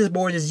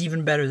keyboard is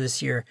even better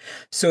this year.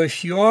 So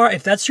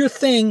if that's your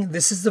thing,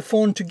 this is the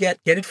phone to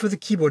get. Get it for the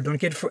keyboard. Don't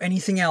get it for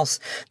anything else.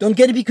 Don't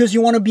get it because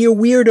you want to be a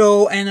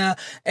weirdo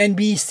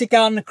and stick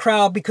out in the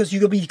crowd, because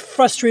you'll be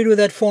frustrated with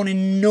that phone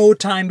in no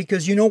time.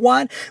 Because you know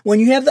what? When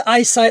you have the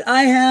eyesight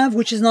I have,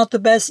 which is not the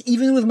best,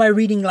 even with my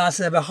reading glasses,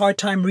 I have a hard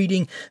time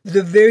reading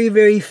the very,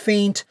 very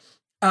faint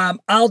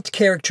alt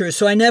characters,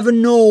 so I never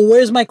know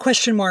where's my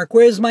question mark,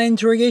 where's my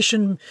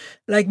interrogation,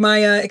 like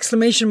my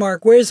exclamation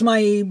mark, where's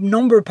my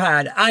number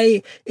pad.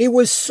 I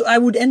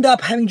would end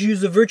up having to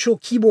use the virtual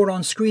keyboard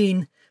on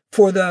screen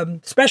for the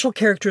special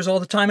characters all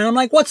the time, and I'm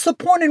like, what's the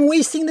point in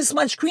wasting this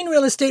much screen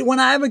real estate when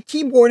I have a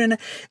keyboard? And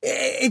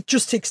it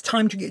just takes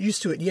time to get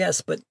used to it.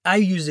 Yes, but I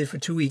used it for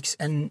 2 weeks,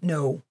 and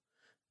no,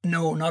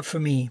 not for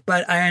me.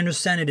 But I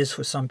understand it is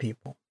for some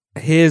people.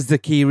 Here's the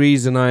key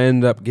reason I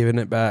end up giving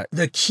it back.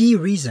 The key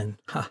reason.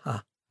 Ha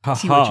ha.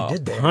 See what you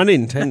did there. Pun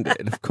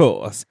intended, of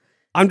course.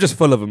 I'm just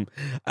full of them.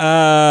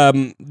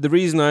 The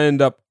reason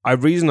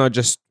I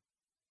just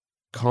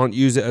can't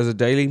use it as a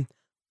daily,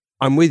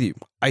 I'm with you.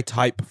 I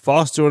type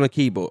faster on a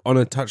keyboard, on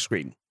a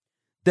touchscreen.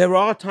 There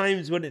are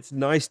times when it's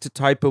nice to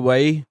type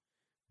away,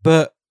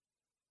 but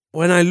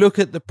when I look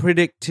at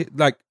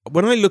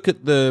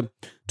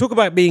talk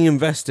about being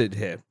invested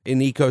here in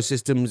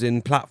ecosystems,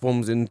 in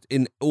platforms,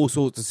 in all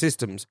sorts of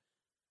systems.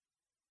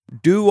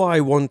 Do I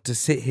want to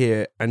sit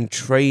here and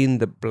train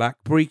the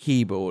BlackBerry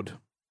keyboard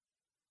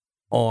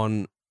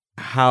on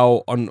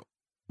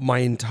my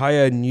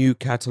entire new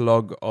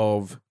catalog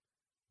of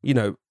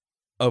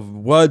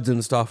words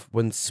and stuff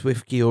when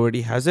SwiftKey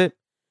already has it?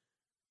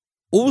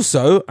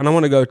 Also, and I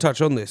want to go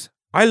touch on this,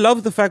 I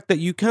love the fact that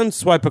you can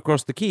swipe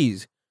across the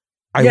keys.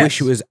 I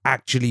wish it was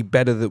actually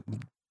better that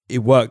it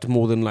worked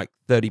more than like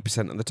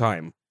 30% of the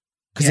time.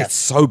 Because it's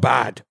so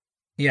bad.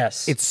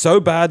 Yes. It's so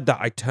bad that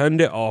I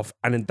turned it off,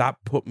 and that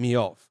put me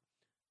off.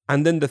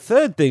 And then the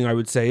third thing I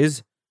would say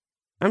is,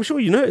 I'm sure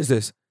you noticed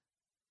this,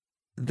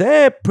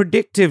 their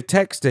predictive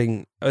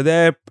texting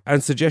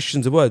and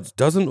suggestions of words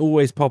doesn't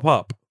always pop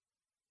up.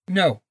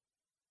 No.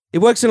 It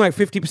works in like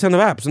 50% of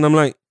apps, and I'm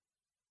like,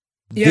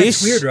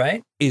 this it's weird,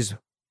 right? Is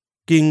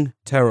fucking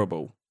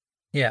terrible.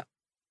 Yeah.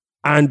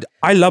 And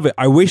I love it.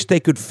 I wish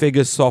they could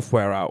figure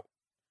software out.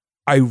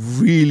 I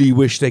really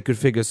wish they could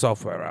figure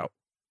software out.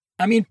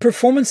 I mean,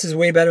 performance is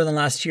way better than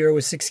last year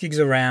with 6 gigs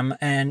of RAM,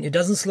 and it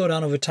doesn't slow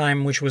down over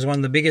time, which was one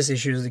of the biggest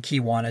issues of the Key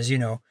 1, as you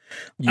know.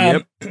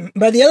 Yep.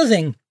 But the other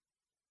thing,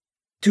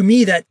 to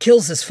me, that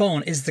kills this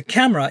phone is the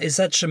camera is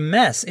such a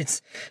mess.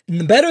 It's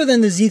better than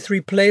the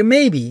Z3 Play,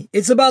 maybe.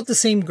 It's about the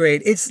same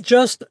grade. It's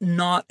just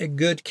not a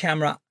good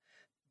camera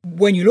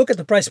when you look at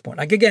the price point.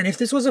 Like, again, if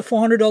this was a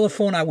 $400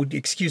 phone, I would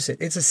excuse it.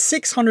 It's a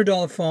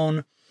 $600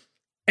 phone,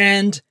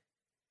 and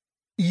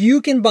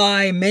you can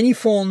buy many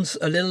phones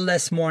a little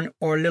less more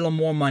or a little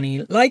more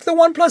money, like the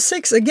OnePlus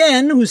 6,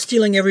 again, who's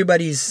stealing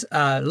everybody's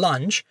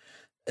lunch,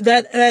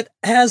 that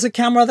has a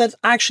camera that's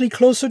actually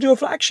closer to a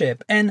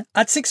flagship. And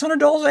at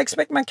 $600, I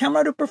expect my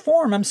camera to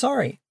perform. I'm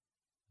sorry.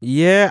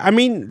 Yeah, I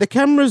mean, the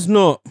camera's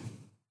not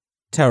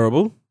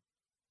terrible.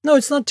 No,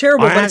 it's not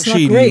terrible, but it's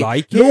not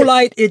great. Low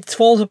light, it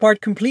falls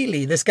apart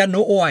completely. This got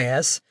no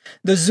OIS.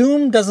 The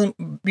zoom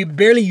doesn't be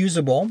barely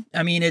usable.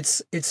 I mean,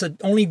 it's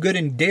only good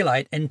in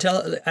daylight.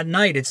 Until at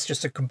night, it's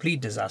just a complete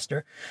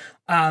disaster.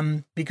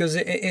 Because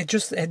it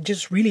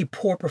just really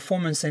poor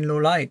performance in low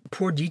light,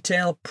 poor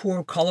detail,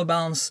 poor color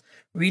balance.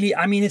 Really,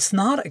 I mean, it's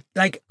not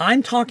like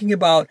I'm talking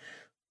about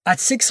at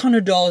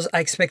 $600. I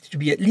expect it to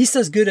be at least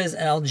as good as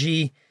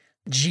LG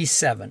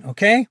G7,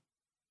 okay?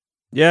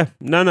 Yeah,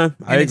 no,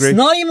 I agree. It's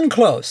not even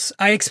close.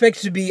 I expect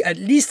it to be at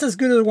least as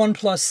good as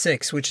OnePlus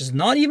 6, which is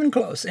not even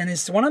close. And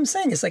it's what I'm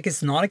saying. It's like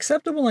it's not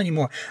acceptable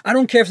anymore. I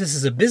don't care if this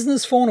is a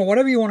business phone or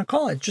whatever you want to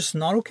call it. It's just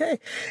not okay.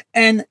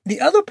 And the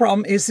other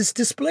problem is this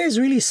display is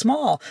really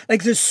small.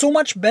 Like there's so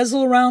much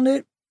bezel around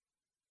it.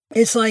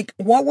 It's like,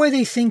 what were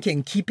they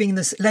thinking keeping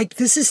this? Like,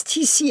 this is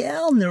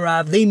TCL,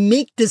 Nirave. They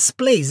make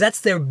displays.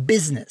 That's their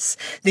business.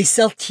 They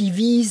sell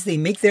TVs. They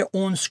make their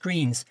own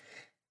screens.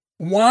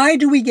 Why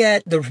do we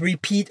get the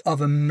repeat of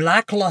a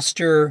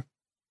lackluster,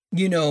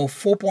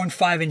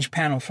 4.5-inch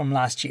panel from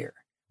last year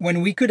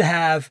when we could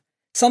have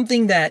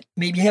something that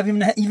maybe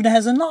even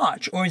has a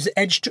notch or is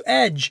edge to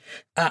edge,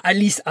 at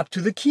least up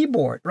to the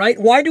keyboard, right?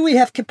 Why do we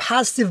have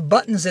capacitive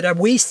buttons that are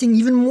wasting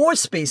even more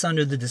space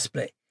under the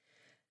display?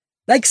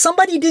 Like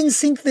somebody didn't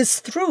think this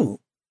through.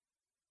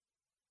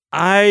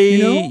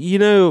 Given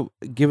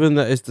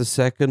that it's the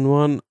second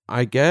one,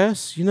 I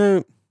guess,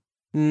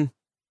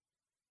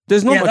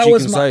 there's not much you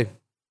can say.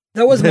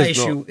 That was my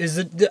issue. Is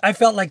that I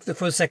felt like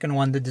for the second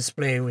one, the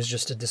display was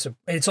just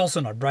it's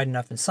also not bright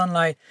enough in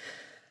sunlight.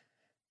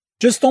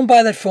 Just don't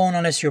buy that phone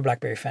unless you're a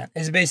BlackBerry fan.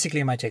 Is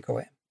basically my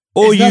takeaway.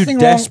 Or you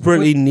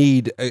desperately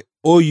need,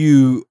 or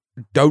you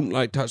don't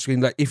like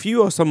touchscreen. Like if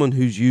you are someone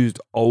who hates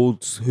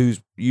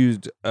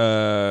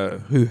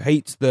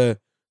the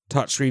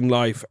touchscreen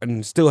life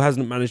and still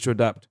hasn't managed to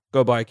adapt,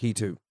 go buy a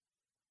KEY2.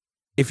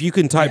 If you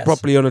can type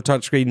properly on a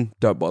touchscreen,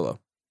 don't bother.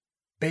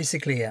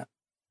 Basically, yeah.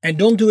 And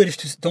don't do it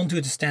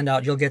to stand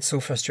out. You'll get so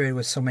frustrated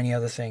with so many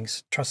other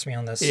things. Trust me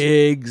on this.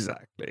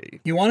 Exactly.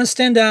 You want to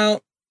stand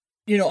out,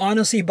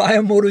 honestly, buy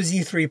a Moto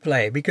Z3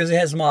 Play because it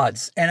has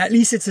mods. And at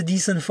least it's a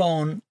decent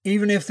phone,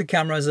 even if the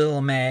camera is a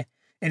little meh.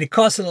 And it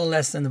costs a little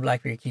less than the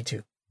BlackBerry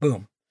KEY2.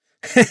 Boom.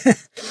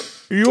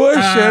 You want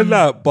to stand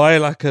out, buy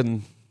like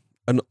an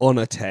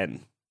Honor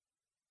 10.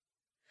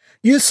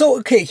 Here's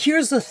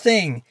the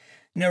thing.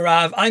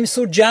 Nirave, I'm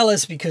so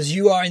jealous because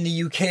you are in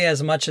the UK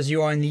as much as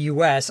you are in the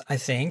US, I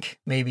think,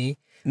 maybe.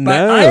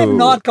 But I have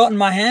not gotten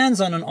my hands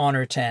on an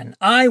Honor 10.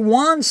 I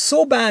want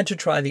so bad to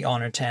try the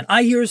Honor 10.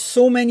 I hear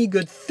so many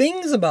good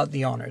things about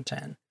the Honor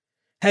 10.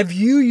 Have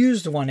you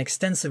used one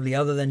extensively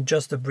other than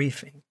just a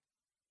briefing?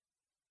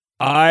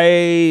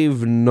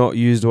 I've not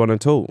used one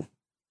at all.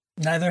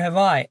 Neither have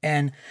I.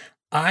 And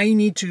I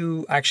need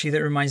to, actually,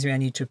 that reminds me, I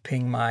need to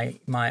ping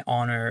my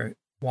Honor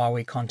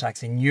Huawei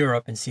contacts in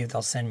Europe and see if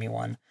they'll send me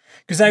one.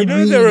 Because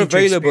they're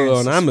available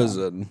on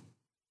Amazon.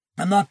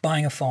 I'm not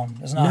buying a phone.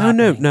 It's not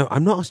happening. No.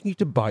 I'm not asking you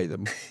to buy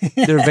them.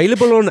 They're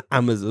available on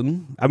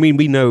Amazon. I mean,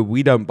 we know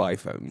we don't buy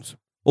phones.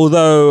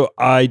 Although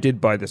I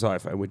did buy this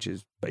iPhone, which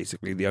is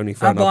basically the only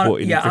phone I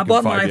bought in 5 years. I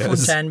bought my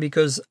iPhone 10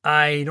 because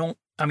I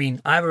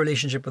have a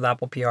relationship with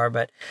Apple PR,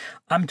 but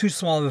I'm too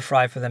small of a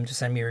fry for them to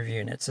send me review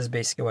units. Is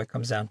basically what it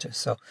comes down to.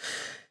 So,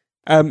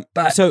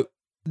 so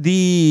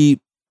the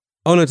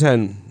Honor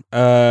 10,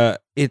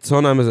 it's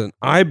on Amazon.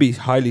 I'd be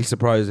highly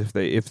surprised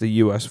if the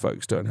US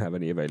folks don't have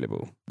any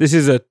available. This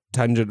is a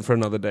tangent for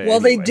another day. Well,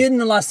 anyway. They didn't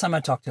the last time I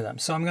talked to them,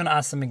 so I'm going to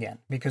ask them again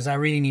because I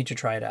really need to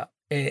try it out.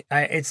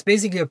 It's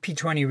basically a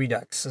P20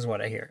 Redux, is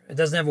what I hear. It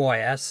doesn't have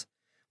OIS.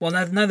 Well,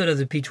 neither does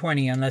the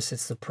P20 unless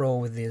it's the Pro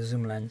with the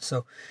zoom lens.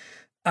 So,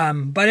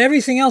 but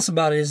everything else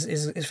about it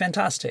is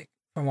fantastic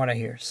from what I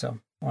hear. So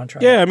I want to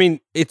try. Yeah, I mean,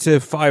 it's a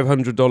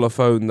 $500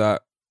 phone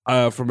that,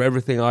 from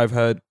everything I've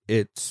heard,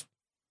 it's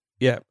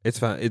a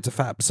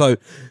fab. So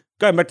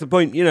going back to the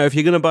point, if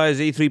you're going to buy a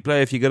Z3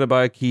 Play, if you're going to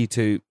buy a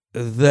KEY2,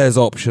 there's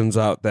options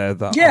out there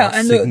that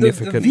are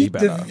significantly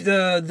better.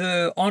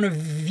 The Honor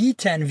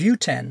V10, View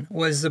 10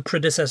 was the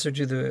predecessor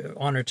to the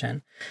Honor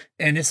 10,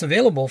 and it's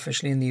available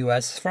officially in the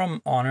US from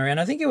Honor, and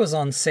I think it was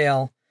on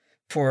sale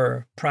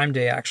for Prime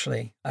Day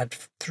actually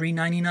at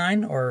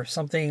 $399 or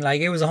something.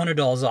 Like it was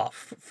 $100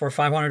 off for a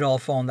 $500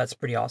 phone. That's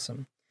pretty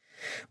awesome.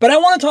 But I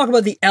want to talk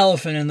about the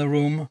elephant in the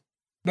room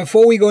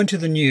before we go into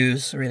the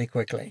news really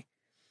quickly,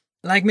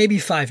 like maybe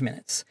 5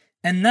 minutes,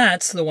 and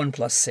that's the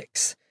OnePlus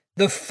 6.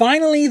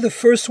 Finally, the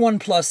first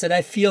OnePlus that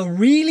I feel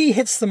really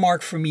hits the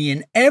mark for me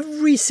in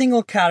every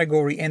single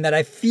category and that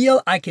I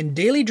feel I can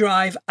daily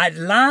drive. At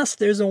last,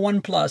 there's a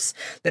OnePlus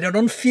that I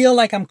don't feel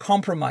like I'm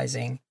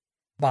compromising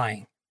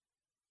buying.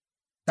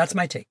 That's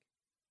my take.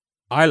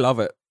 I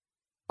love it.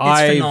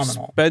 It's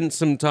phenomenal. Spent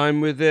some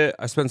time with it.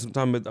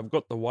 I've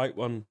got the white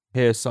one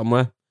here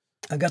somewhere.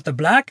 I've got the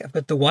black, I've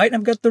got the white, and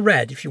I've got the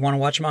red. If you want to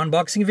watch my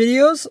unboxing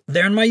videos,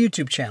 they're on my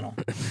YouTube channel.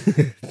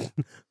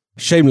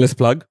 Shameless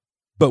plug.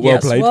 But well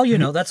played.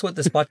 Well, that's what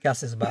this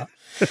podcast is about.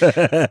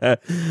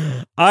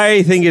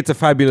 I think it's a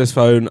fabulous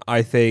phone.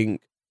 I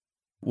think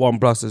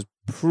OnePlus has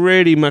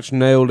pretty much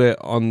nailed it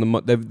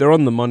they're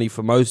on the money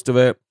for most of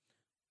it.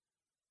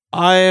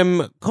 I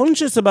am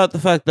conscious about the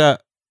fact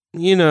that,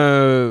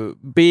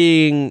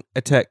 being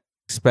a tech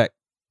spec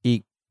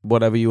geek,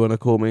 whatever you want to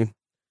call me,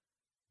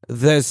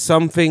 there's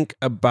something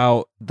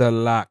about the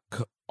lack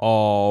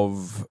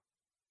of,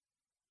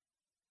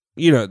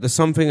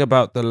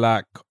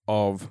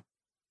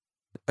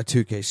 a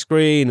 2K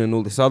screen and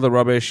all this other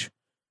rubbish.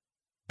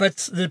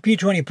 But the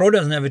P20 Pro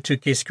doesn't have a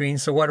 2K screen,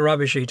 so what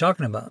rubbish are you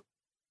talking about?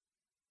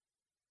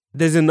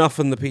 there's enough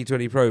on the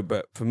P20 Pro,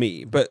 but for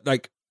me, but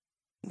like,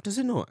 does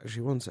it not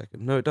actually? 1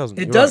 second. No, it doesn't.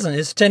 It You're doesn't. right.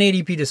 It's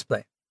 1080p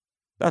display.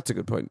 That's a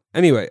good point.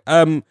 Anyway,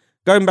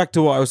 going back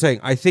to what I was saying,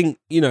 I think,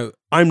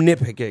 I'm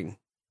nitpicking.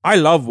 I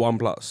love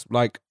OnePlus.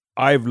 Like,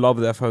 I've loved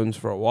their phones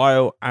for a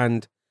while,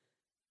 and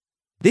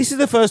this is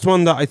the first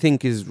one that I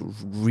think is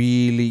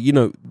really,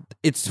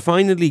 it's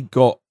finally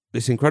got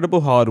this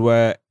incredible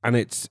hardware, and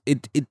it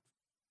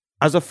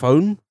as a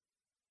phone,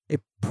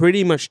 it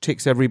pretty much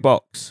ticks every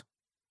box.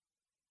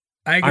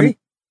 I agree.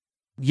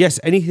 Yes,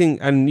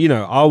 anything, and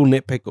I'll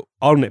nitpick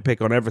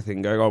on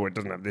everything, going, oh, it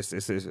doesn't have this,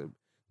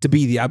 to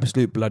be the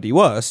absolute bloody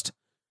worst.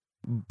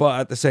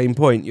 But at the same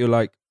point, you're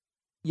like,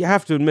 you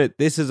have to admit,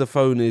 this as a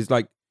phone is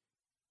like,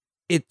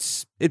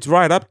 it's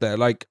right up there.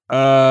 Like,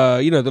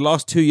 the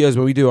last 2 years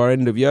when we do our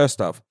end of year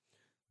stuff,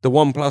 the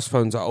OnePlus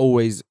phones are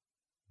always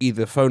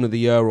either phone of the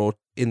year or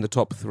in the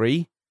top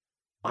 3.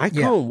 I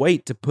can't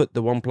wait to put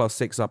the OnePlus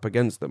 6 up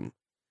against them.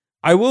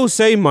 I will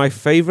say my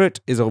favorite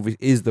is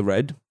the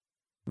red,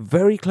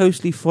 very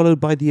closely followed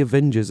by the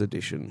Avengers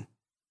edition.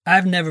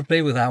 I've never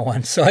played with that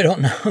one, so I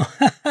don't know.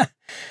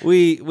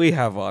 We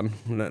have one.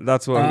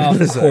 That's what I'm going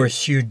to say. Of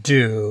course you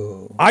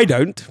do. I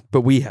don't,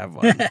 but we have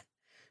one.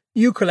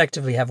 You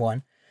collectively have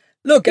one.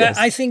 Look, Yes.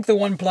 I think the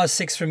OnePlus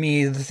 6 for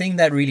me, the thing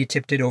that really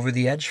tipped it over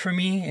the edge for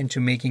me into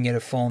making it a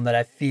phone that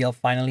I feel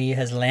finally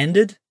has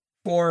landed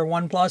for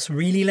OnePlus,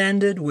 really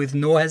landed with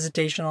no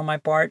hesitation on my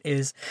part,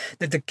 is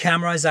that the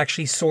camera is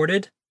actually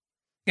sorted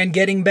and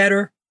getting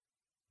better.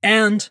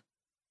 And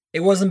it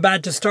wasn't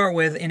bad to start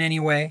with in any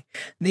way.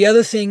 The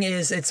other thing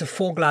is it's a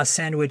full glass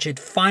sandwich. It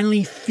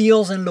finally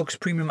feels and looks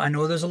premium. I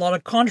know there's a lot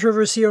of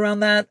controversy around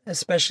that,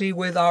 especially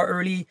with our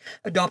early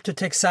adopter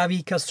tech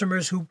savvy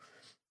customers who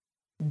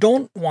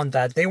don't want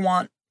that. They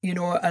want,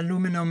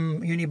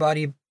 aluminum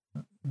unibody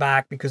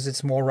back because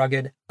it's more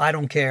rugged. I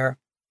don't care.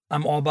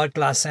 I'm all about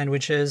glass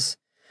sandwiches.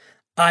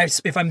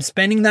 If I'm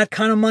spending that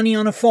kind of money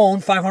on a phone,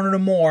 500 or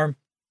more,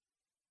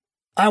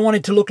 I want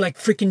it to look like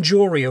freaking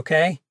jewelry,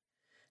 okay?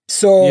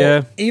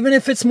 So even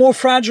if it's more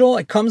fragile,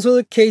 it comes with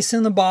a case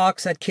in the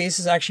box. That case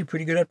is actually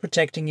pretty good at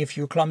protecting. If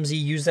you're clumsy,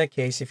 use that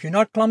case. If you're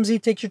not clumsy,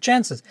 take your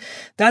chances.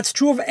 That's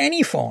true of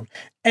any phone.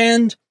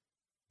 And,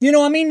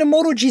 the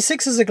Moto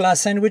G6 is a glass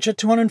sandwich at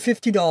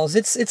 $250.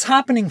 It's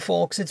happening,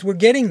 folks. We're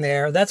getting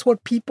there. That's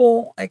what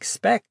people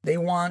expect. They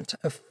want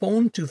a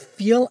phone to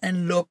feel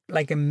and look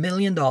like $1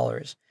 million.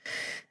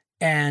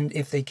 And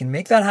if they can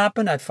make that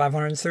happen at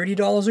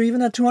 $530 or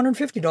even at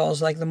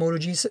 $250, like the Moto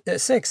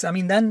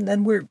G6,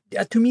 then we're,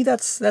 to me,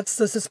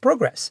 that's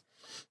progress.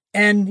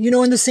 And,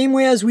 in the same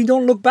way as we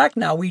don't look back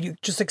now, we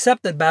just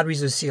accept that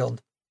batteries are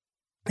sealed.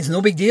 It's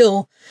no big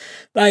deal.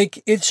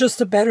 Like, it's just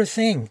a better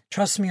thing.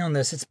 Trust me on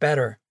this. It's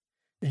better.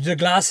 The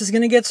glass is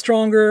going to get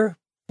stronger.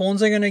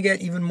 Phones are going to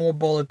get even more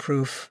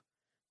bulletproof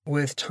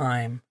with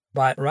time.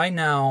 But right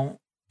now,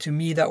 to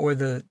me,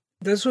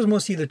 this was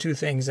mostly the two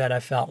things that I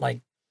felt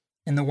like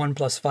in the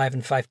OnePlus 5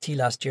 and 5T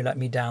last year let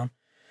me down.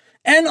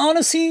 And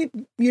honestly,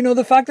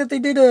 the fact that they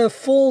did a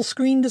full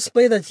screen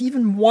display that's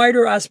even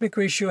wider aspect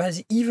ratio,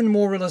 has even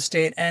more real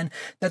estate, and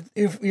that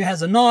if it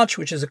has a notch,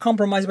 which is a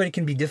compromise, but it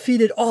can be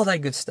defeated, all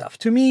that good stuff.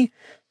 To me,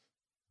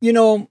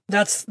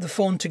 that's the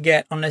phone to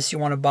get unless you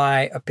want to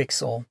buy a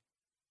Pixel.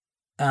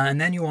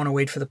 And then you want to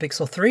wait for the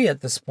Pixel 3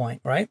 at this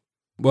point, right?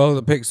 Well,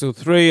 the Pixel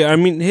 3,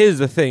 here's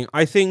the thing.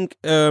 I think,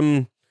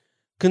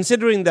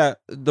 considering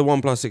that the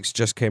OnePlus 6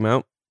 just came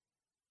out,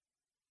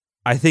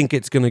 I think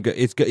it's going to go,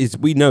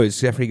 we know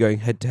it's definitely going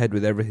head to head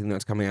with everything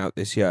that's coming out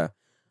this year.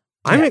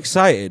 I'm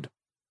excited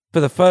for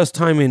the first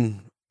time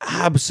in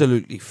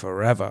absolutely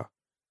forever.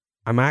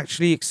 I'm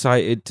actually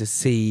excited to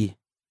see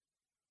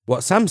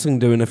what Samsung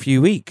do in a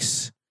few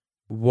weeks,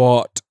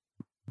 what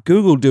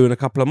Google do in a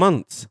couple of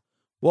months,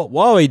 what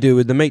Huawei do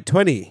with the Mate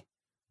 20,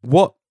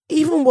 what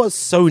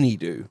Sony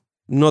do.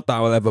 Not that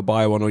I'll ever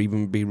buy one or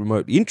even be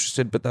remotely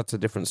interested, but that's a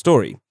different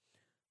story.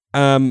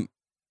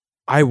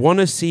 I want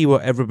to see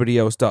what everybody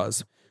else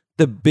does.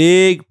 The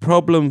big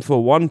problem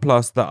for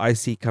OnePlus that I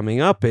see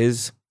coming up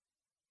is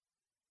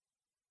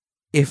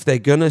if they're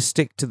going to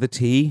stick to the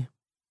T,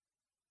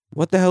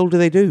 what the hell do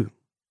they do?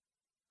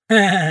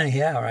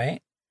 Yeah,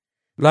 right.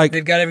 Like,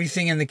 they've got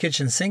everything in the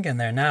kitchen sink in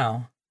there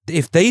now.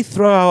 If they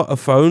throw out a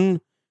phone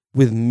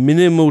with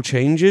minimal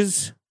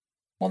changes...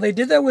 Well, they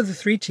did that with the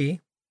 3T.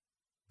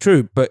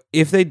 True, but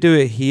if they do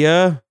it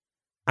here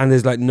and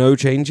there's no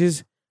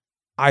changes...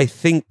 I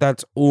think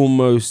that's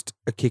almost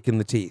a kick in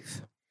the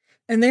teeth.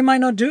 And they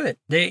might not do it.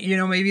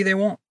 Maybe they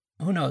won't.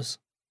 Who knows?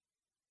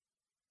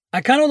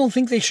 I kind of don't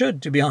think they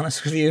should, to be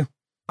honest with you.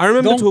 I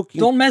remember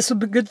Don't mess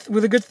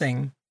with a good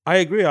thing. I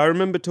agree. I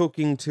remember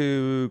talking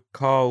to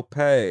Carl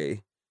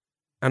Pei,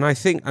 and I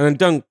think,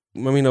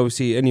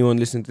 obviously anyone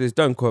listening to this,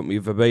 don't quote me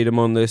verbatim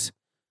on this.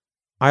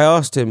 I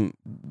asked him,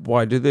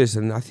 why do this?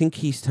 And I think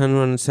he's turned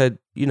around and said,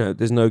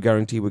 there's no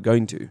guarantee we're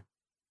going to.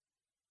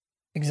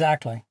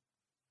 Exactly.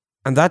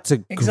 And that's a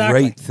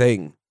great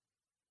thing.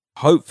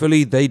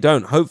 Hopefully they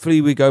don't.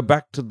 Hopefully we go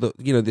back to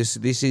this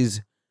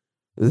is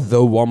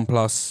the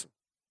OnePlus,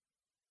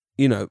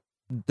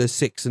 the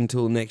 6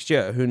 until next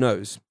year. Who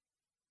knows?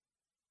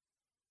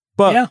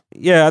 But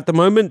yeah, at the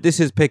moment, this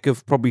is pick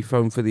of probably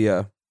phone for the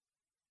year.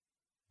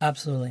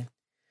 Absolutely.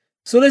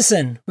 So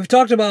listen, we've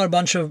talked about a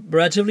bunch of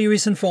relatively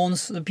recent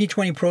phones. The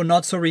P20 Pro,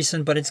 not so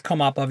recent, but it's come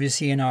up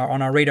obviously on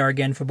our radar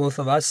again for both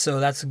of us.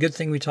 So that's a good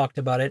thing we talked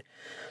about it.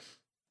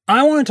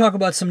 I want to talk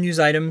about some news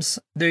items.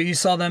 There, you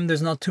saw them.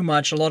 There's not too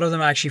much. A lot of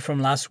them actually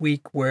from last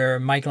week, where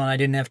Michael and I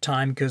didn't have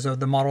time because of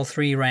the Model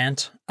 3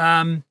 rant.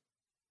 And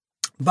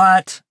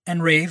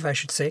rave, I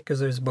should say, because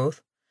there's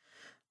both.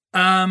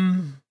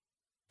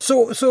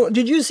 So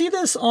did you see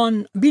this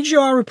on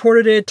BGR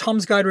reported it?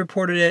 Tom's Guide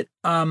reported it.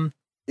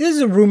 This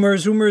is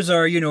rumors. Rumors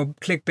are,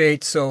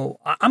 clickbait. So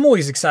I'm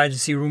always excited to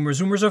see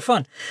rumors. Rumors are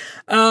fun.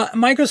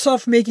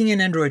 Microsoft making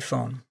an Android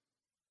phone.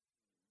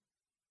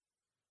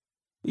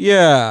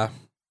 Yeah.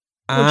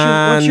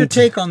 What's your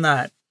take on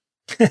that?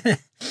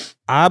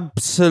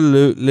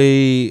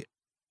 Absolutely.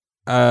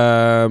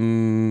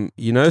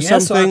 Yes,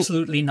 something?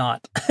 Absolutely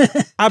not.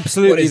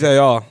 Absolutely they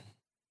are.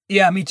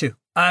 Yeah, me too.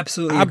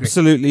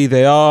 Absolutely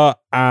they are.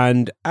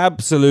 And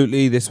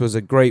absolutely this was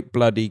a great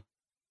bloody...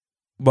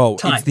 Well,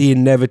 time. It's the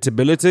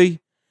inevitability.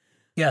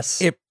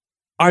 Yes.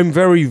 I'm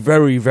very,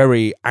 very,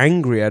 very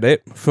angry at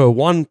it for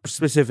one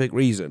specific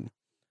reason.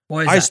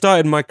 Why is I that?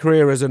 started my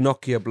career as a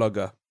Nokia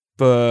blogger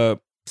for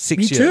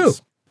 6 years.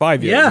 Too.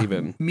 5 years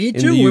even. Me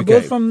too.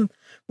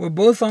 We're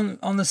both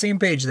on the same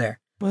page there.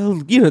 Well,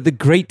 the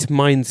great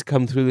minds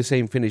come through the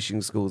same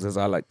finishing schools, as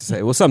I like to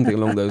say, or something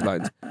along those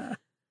lines.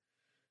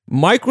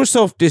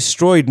 Microsoft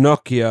destroyed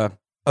Nokia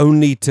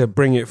only to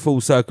bring it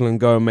full circle and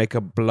go and make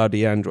a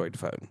bloody Android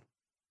phone.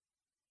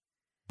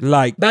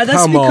 But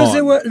that's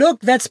because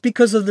that's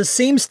because of the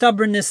same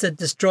stubbornness that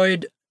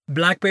destroyed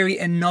BlackBerry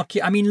and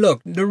Nokia. I mean,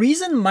 look, the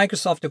reason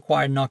Microsoft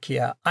acquired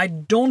Nokia, I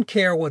don't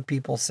care what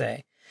people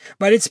say,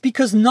 but it's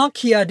because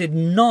Nokia did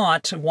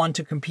not want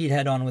to compete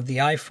head on with the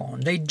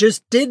iPhone. They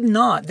just did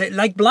not.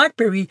 Like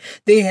BlackBerry,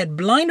 they had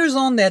blinders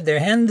on, they had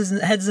their heads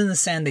in the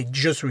sand. They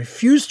just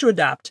refused to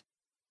adapt.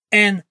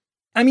 And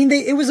I mean,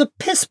 it was a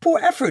piss poor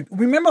effort.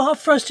 Remember how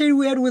frustrated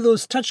we had with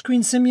those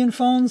touchscreen Symbian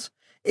phones?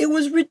 It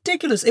was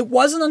ridiculous. It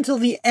wasn't until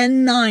the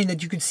N9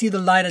 that you could see the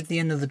light at the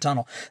end of the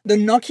tunnel. The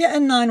Nokia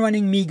N9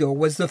 running MeeGo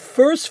was the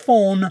first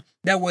phone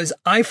that was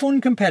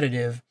iPhone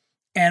competitive.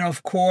 And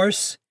of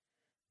course,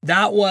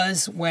 that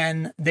was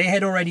when they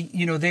had already,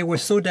 they were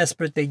so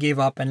desperate they gave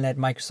up and let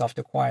Microsoft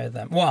acquire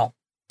them. Well,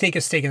 take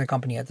a stake in the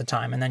company at the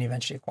time and then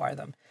eventually acquire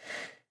them.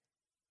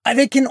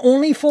 They can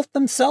only fault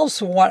themselves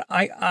for what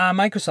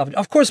Microsoft...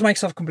 Of course,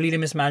 Microsoft completely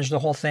mismanaged the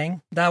whole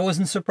thing. That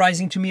wasn't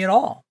surprising to me at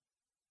all.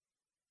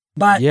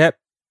 But... Yep.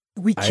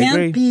 They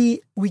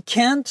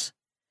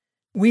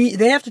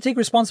have to take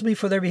responsibility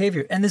for their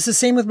behavior. And it's the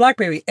same with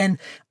BlackBerry. And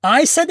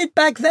I said it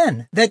back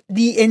then that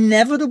the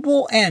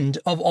inevitable end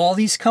of all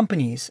these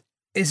companies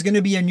is going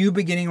to be a new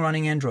beginning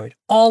running Android.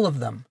 All of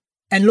them.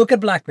 And look at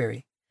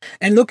BlackBerry.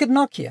 And look at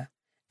Nokia.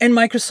 And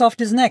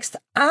Microsoft is next.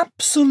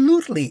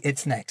 Absolutely,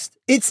 it's next.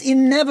 It's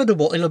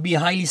inevitable. It'll be a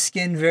highly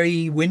skinned,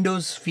 very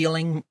Windows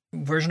feeling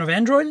version of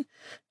Android.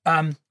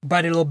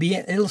 But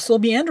it'll still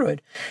be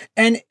Android.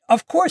 And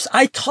of course,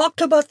 I talked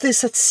about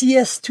this at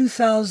CS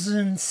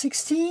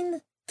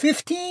 2016,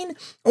 15,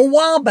 a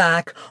while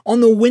back on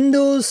the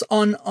Windows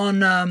on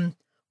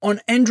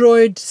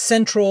Android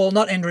Central,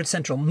 not Android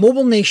Central,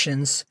 Mobile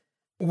Nations,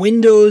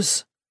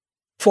 Windows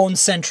Phone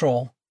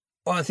Central.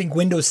 Or I think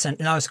Windows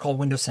Central, now it's called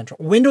Windows Central.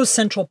 Windows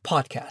Central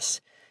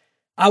podcast.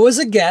 I was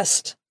a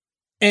guest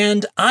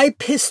and I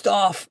pissed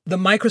off the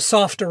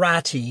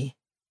Microsofterati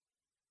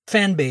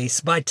fan base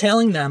by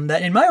telling them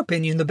that, in my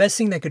opinion, the best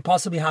thing that could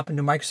possibly happen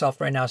to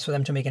Microsoft right now is for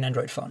them to make an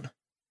Android phone.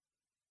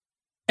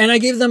 And I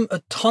gave them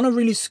a ton of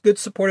really good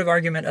supportive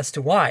argument as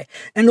to why.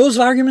 And those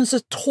arguments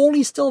are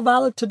totally still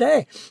valid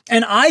today.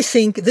 And I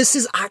think this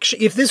is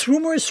actually, if this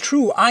rumor is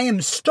true, I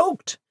am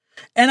stoked.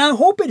 And I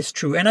hope it is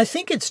true. And I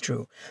think it's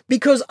true.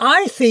 Because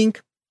I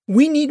think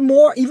we need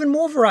even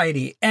more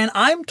variety. And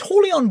I'm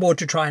totally on board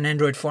to try an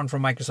Android phone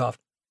from Microsoft.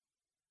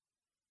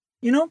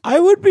 I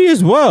would be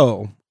as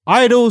well.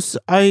 It'll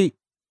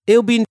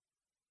be,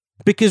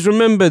 because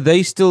remember,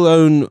 they still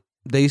own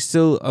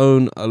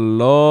a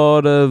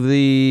lot of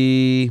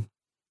the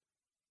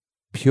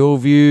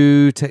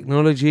PureView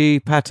technology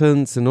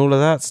patents and all of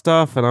that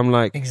stuff. And I'm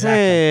like,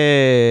 exactly.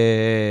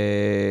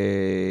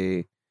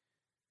 Hey,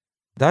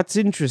 that's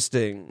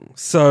interesting.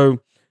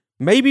 So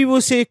maybe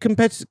we'll see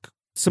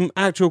some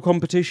actual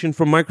competition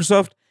from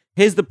Microsoft.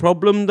 Here's the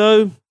problem,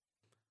 though.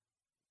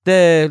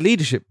 Their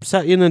leadership,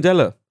 Satya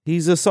Nadella,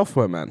 he's a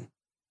software man.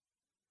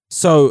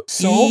 So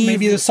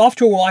maybe the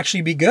software will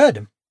actually be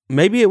good.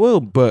 Maybe it will,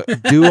 but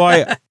do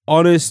I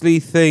honestly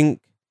think,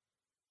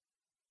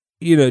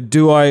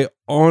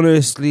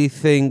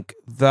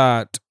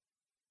 that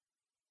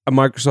a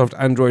Microsoft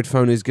Android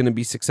phone is going to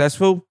be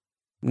successful?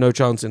 No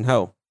chance in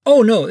hell.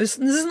 Oh, no, this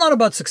is not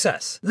about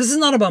success. This is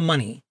not about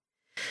money.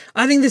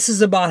 I think this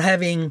is about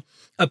having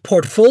a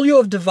portfolio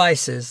of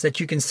devices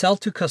that you can sell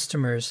to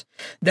customers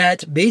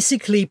that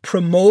basically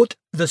promote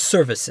the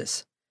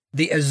services.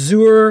 The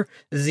Azure,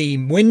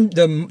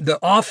 the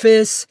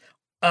Office,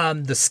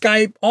 the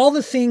Skype, all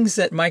the things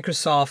that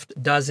Microsoft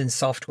does in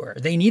software.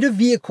 They need a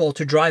vehicle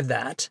to drive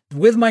that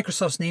with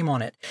Microsoft's name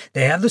on it.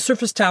 They have the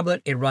Surface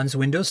tablet. It runs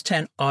Windows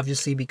 10,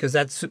 obviously, because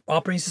that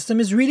operating system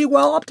is really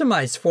well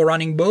optimized for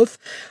running both,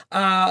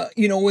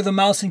 with a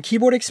mouse and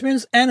keyboard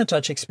experience and a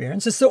touch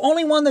experience. It's the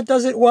only one that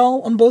does it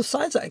well on both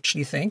sides, I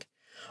actually think.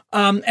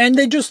 And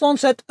they just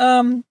launched that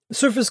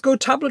Surface Go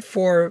tablet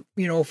for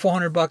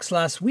 $400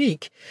 last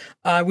week.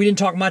 We didn't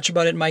talk much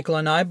about it, Michael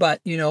and I,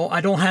 but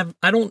I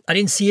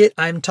didn't see it.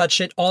 I haven't touched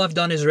it. All I've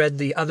done is read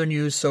the other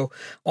news. So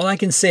all I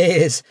can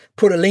say is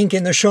put a link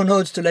in the show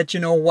notes to let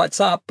you know what's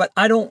up. But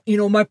I don't,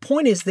 my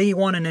point is they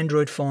want an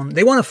Android phone.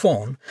 They want a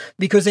phone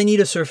because they need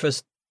a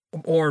Surface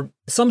or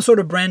some sort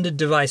of branded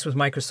device with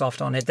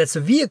Microsoft on it. That's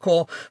a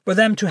vehicle for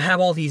them to have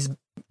all these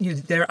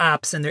their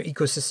apps and their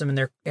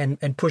ecosystem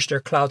and push their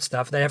cloud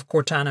stuff. They have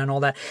Cortana and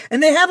all that,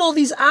 and they have all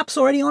these apps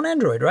already on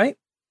Android, right?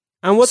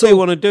 And what they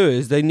want to do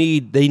is they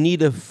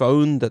need a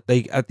phone that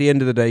they at the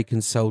end of the day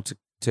can sell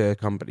to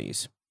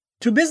companies,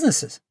 to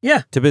businesses,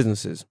 yeah, to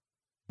businesses.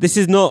 This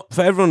is not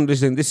for everyone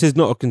listening. This is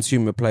not a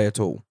consumer play at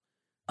all.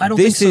 I don't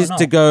think so. This is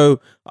to go.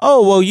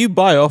 Oh well, you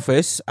buy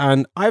Office,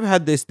 and I've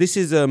had this. This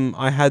is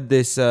I had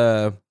this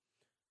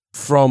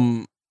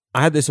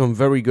on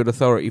very good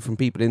authority from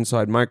people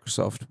inside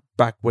Microsoft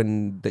back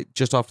when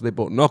just after they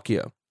bought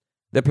Nokia.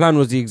 Their plan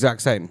was the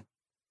exact same.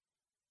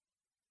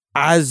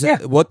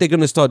 What they're going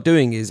to start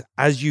doing is,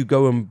 as you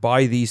go and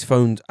buy these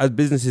phones, as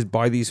businesses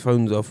buy these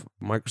phones off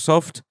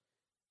Microsoft,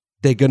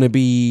 they're going to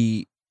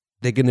be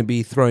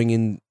throwing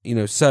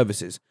in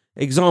services.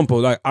 Example,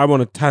 like I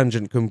want to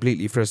tangent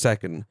completely for a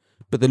second,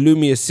 but the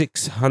Lumia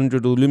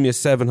 600 or Lumia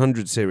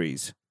 700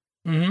 series,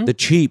 the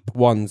cheap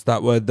ones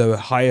that were the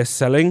highest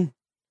selling.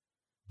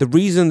 The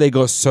reason they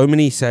got so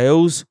many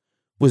sales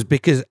was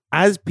because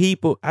as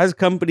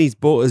companies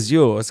bought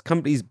Azure, as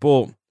companies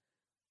bought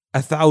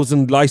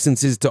 1,000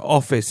 licenses to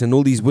Office and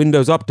all these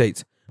Windows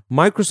updates,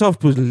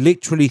 Microsoft was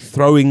literally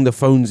throwing the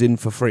phones in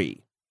for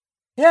free.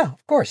 Yeah,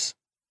 of course.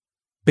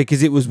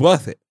 Because it was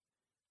worth it.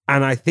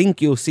 And I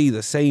think you'll see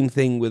the same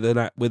thing with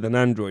an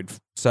Android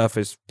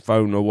Surface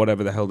phone or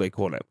whatever the hell they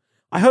call it.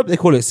 I hope they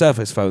call it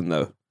Surface phone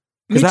though.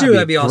 Me too,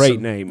 that'd be awesome.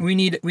 Great name. We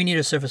need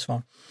a Surface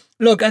phone.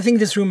 Look, I think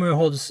this rumor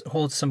holds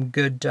some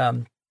good,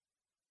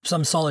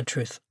 some solid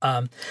truth.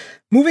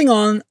 Moving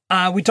on,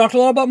 we talked a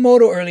lot about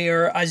Moto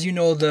earlier. As you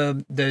know,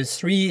 there's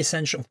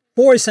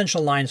four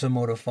essential lines of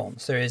Moto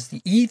phones. There is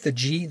the E, the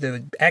G,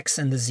 the X,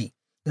 and the Z.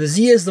 The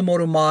Z is the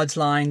Moto Mods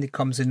line that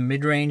comes in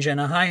mid-range and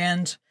a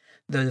high-end.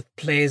 The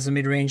Play is the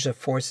mid-range, the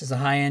Force is the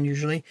high-end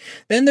usually.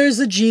 Then there's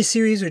the G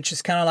series, which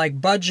is kind of like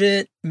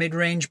budget,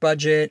 mid-range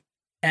budget,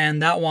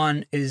 and that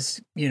one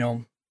is,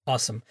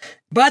 awesome.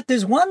 But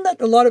there's one that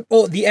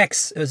the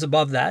X is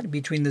above that,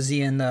 between the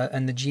Z and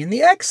the G. And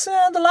the X,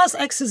 the last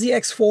X is the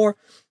X4.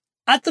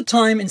 At the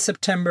time in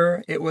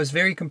September, it was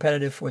very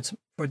competitive for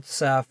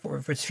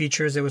its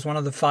features. It was one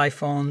of the 5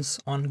 phones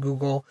on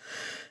Google.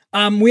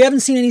 We haven't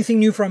seen anything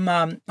new from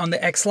on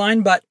the X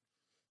line, but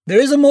there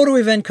is a Moto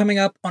event coming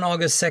up on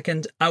August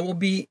 2nd. I will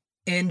be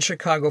in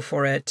Chicago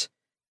for it.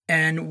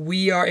 And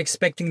we are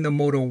expecting the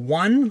Moto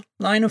 1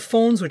 line of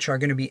phones, which are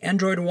going to be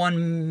Android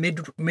 1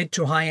 mid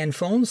to high-end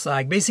phones.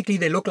 Like basically,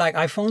 they look like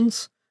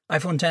iPhones,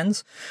 iPhone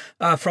 10s,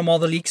 from all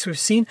the leaks we've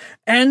seen.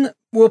 And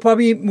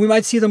we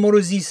might see the Moto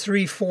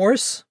Z3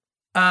 Force.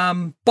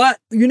 But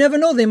you never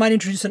know. They might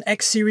introduce an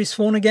X series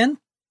phone again.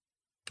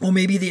 Or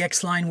maybe the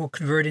X line will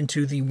convert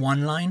into the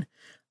 1 line.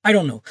 I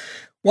don't know.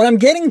 What I'm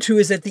getting to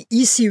is that the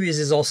E series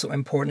is also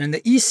important. And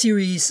the E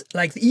series,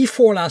 like the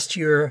E4 last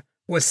year,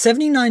 was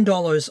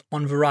 $79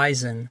 on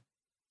Verizon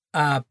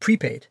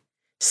prepaid.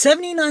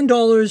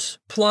 $79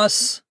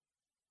 plus,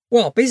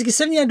 basically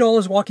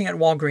 $79 walking at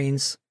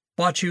Walgreens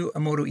bought you a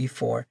Moto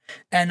E4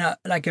 and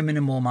like a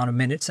minimal amount of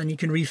minutes, and you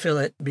can refill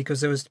it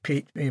because there was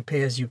pay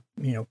as you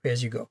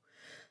go.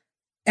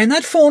 And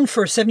that phone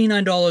for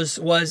 $79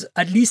 was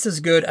at least as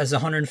good as a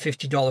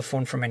 $150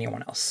 phone from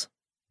anyone else.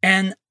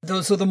 And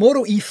so the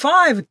Moto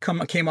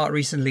E5 came out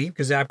recently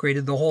because they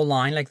upgraded the whole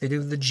line like they did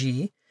with the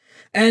G.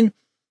 And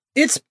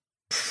it's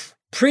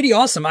pretty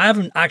awesome. I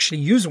haven't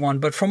actually used one,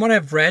 but from what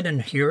I've read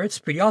and hear, it's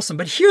pretty awesome.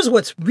 But here's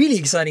what's really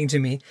exciting to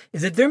me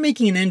is that they're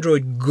making an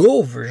Android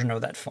Go version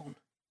of that phone.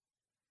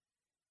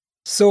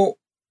 So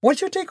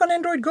what's your take on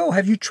Android Go?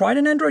 Have you tried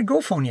an Android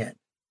Go phone yet?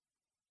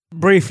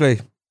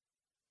 Briefly.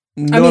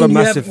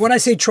 When I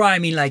say try, I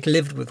mean like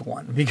lived with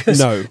one,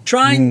 because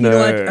trying,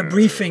 like a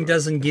briefing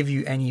doesn't give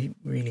you any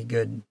really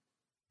good.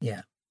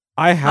 Yeah,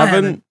 I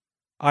haven't.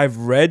 I've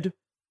read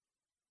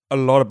a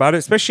lot about it,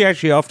 especially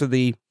actually after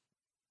the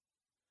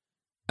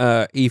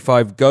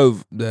E5 Go,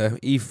 the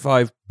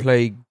E5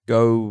 Play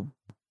Go,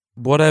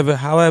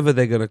 however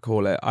they're going to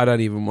call it. I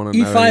don't even want to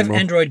know E5 anymore.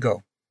 Android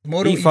Go.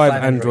 Moto E5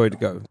 Android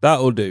Go.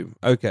 That'll do.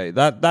 Okay,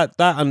 that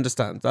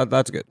understands.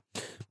 That's good.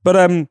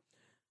 But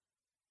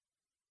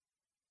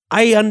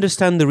I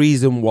understand the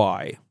reason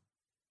why.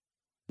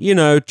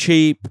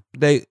 Cheap.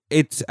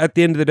 It's at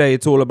the end of the day,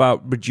 it's all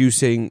about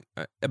reducing.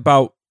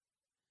 About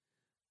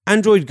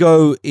Android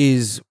Go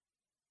it's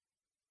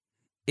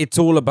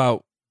all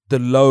about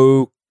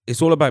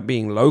it's all about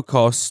being low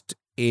cost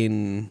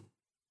in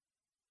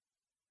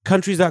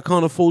countries that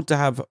can't afford to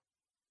have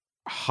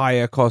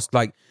higher cost.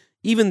 Like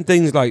even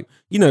things like,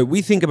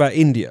 we think about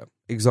India,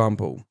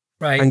 example,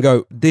 Right. and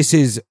go, this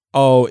is,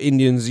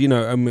 Indians,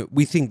 and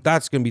we think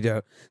that's going to be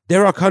there.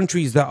 There are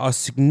countries that are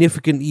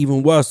significantly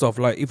even worse off.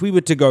 Like if we were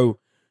to go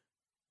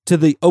to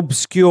the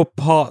obscure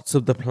parts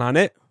of the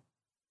planet,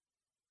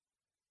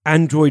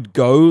 Android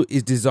Go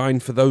is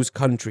designed for those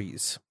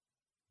countries.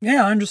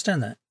 Yeah, I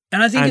understand that.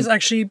 And I think it's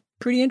actually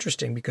pretty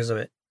interesting because of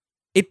it.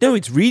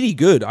 It's really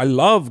good. I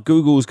love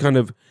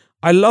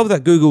I love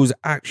that Google's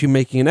actually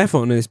making an effort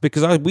on this,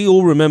 because we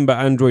all remember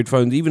Android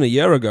phones even a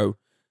year ago.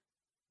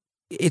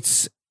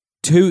 It's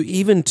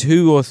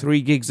 2 or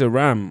 3 gigs of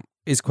RAM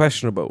is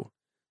questionable.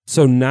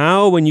 So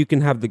now when you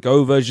can have the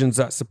Go versions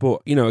that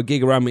support, a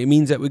gig of RAM, it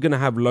means that we're going to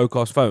have low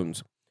cost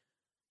phones.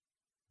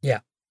 Yeah.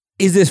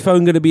 Is this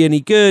phone going to be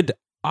any good?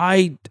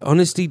 I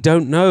honestly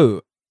don't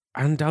know.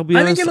 And I'll be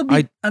honest,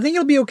 I think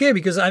it'll be okay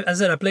because as I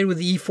said, I played with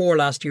the E4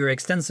 last year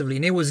extensively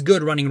and it was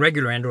good running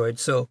regular Android.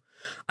 So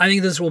I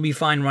think this will be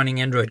fine running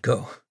Android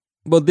Go.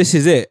 Well, this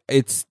is it.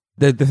 It's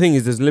the thing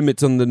is there's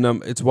limits on the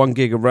number. It's 1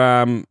 gig of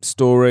RAM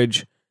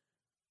storage.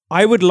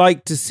 I would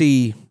like to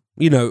see,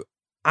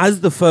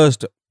 as the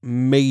first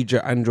major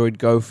Android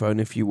Go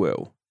phone, if you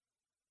will,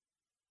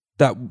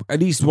 that at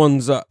least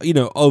ones I'm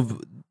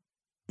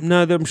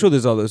sure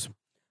there's others.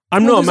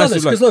 I'm not a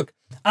massive because look,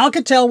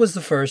 Alcatel was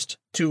the first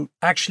to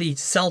actually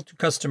sell to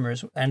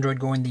customers Android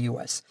Go in the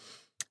US.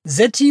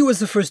 ZTE was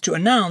the first to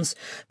announce,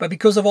 but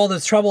because of all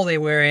the trouble they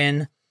were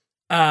in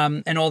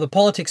and all the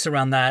politics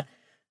around that,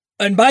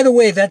 and by the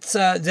way, that's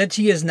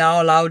ZTE is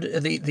now allowed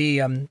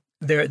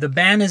the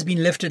ban has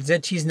been lifted.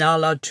 ZTE is now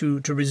allowed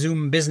to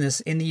resume business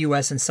in the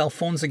US and sell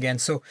phones again.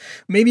 So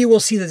maybe we'll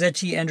see the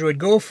ZTE Android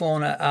Go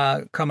phone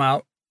come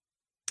out.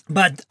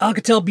 But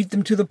Alcatel beat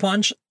them to the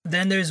punch.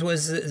 Then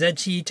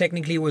ZTE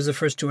technically was the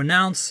first to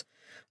announce,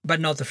 but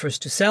not the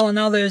first to sell. And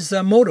now there's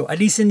Moto, at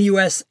least in the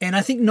US. And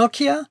I think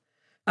Nokia,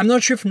 I'm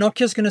not sure if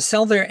Nokia's going to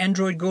sell their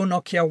Android Go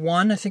Nokia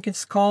 1, I think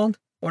it's called,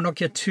 or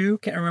Nokia 2.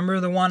 Can't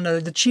remember the one,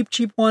 the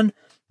cheap one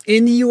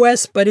in the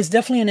US. But it's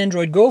definitely an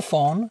Android Go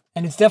phone.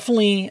 And it's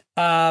definitely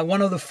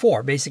one of the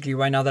 4, basically,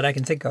 right now that I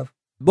can think of.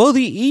 Well,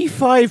 the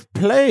E5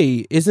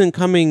 Play isn't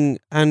coming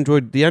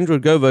Android. The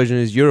Android Go version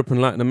is Europe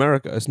and Latin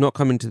America. It's not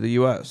coming to the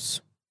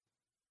US.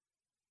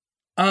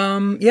 A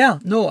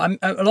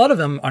lot of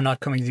them are not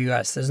coming to the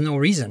US. There's no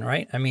reason,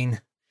 right? I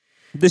mean,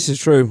 this is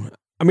true.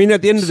 I mean,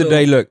 at the end of the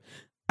day, look,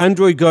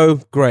 Android Go,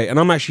 great. And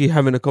I'm actually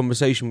having a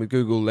conversation with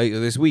Google later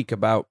this week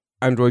about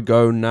Android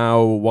Go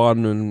Now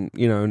 1 and,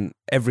 and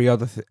every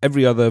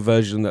other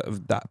version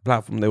of that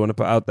platform they want to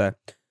put out there.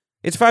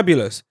 It's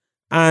fabulous.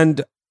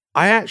 And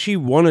I actually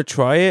want to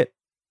try it.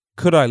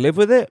 Could I live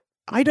with it?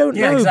 I don't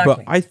know, exactly.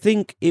 But I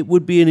think it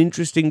would be an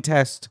interesting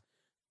test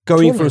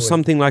going from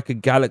something like a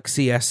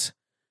Galaxy S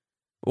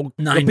or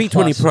a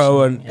B20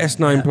 Pro and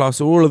S9 Plus,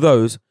 or all of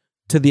those,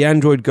 to the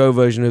Android Go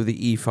version of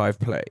the E5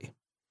 Play.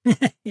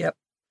 Yep.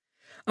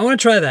 I want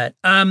to try that.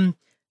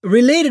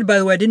 Related, by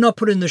the way, I did not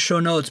put it in the show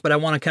notes, but I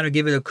want to kind of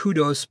give it a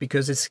kudos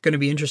because it's going to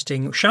be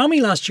interesting.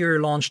 Xiaomi last year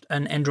launched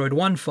an Android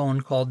One phone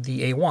called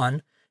the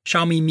A1.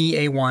 Xiaomi Mi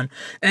A1.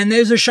 And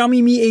there's a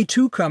Xiaomi Mi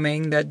A2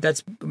 coming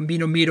that's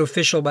made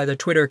official by the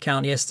Twitter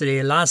account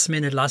yesterday, last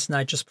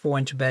night, just before I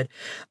went to bed.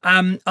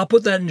 I'll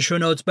put that in the show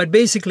notes. But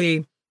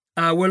basically,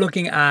 we're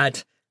looking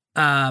at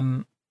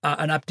an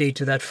update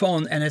to that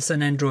phone, and it's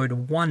an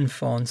Android One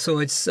phone. So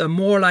it's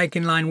more like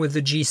in line with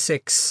the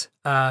G6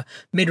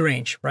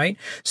 mid-range, right?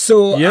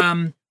 So,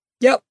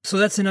 so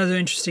that's another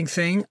interesting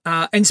thing.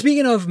 And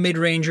speaking of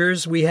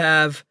mid-rangers, we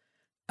have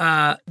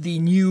the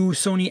new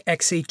Sony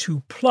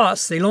XA2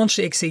 Plus. They launched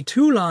the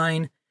XA2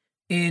 line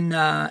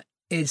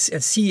it's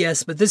at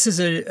CES, but this is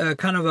a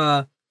kind of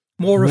a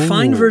more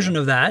refined version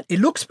of that. It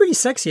looks pretty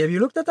sexy. Have you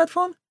looked at that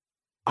phone?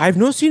 I've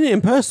not seen it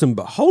in person,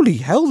 but holy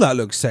hell, that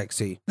looks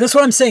sexy. That's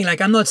what I'm saying. Like,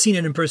 I'm not seeing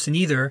it in person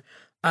either,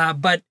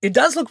 but it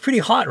does look pretty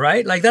hot,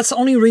 right? Like, that's the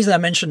only reason I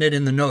mentioned it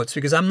in the notes,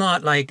 because I'm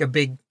not like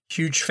a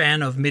huge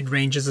fan of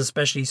mid-ranges,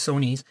 especially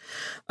Sony's.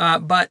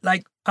 But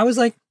like, I was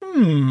like,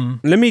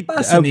 let me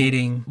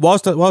fascinating.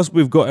 Whilst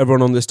we've got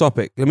everyone on this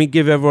topic, let me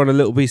give everyone a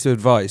little piece of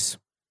advice.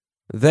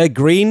 They're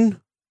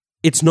green.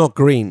 It's not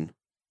green.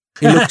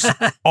 It looks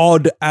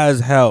odd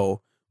as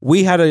hell.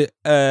 We had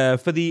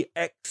for the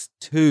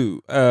X2,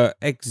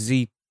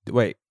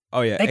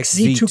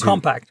 XZ2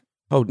 compact.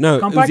 Oh no,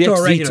 compact, it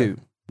was the XZ2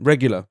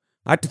 regular.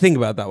 I had to think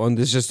about that one.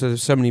 There's just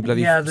so many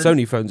bloody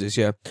Sony phones this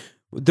year.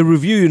 The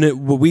review unit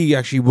we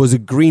actually was a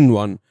green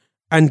one.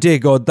 And dear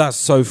God, that's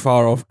so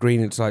far off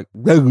green. It's like,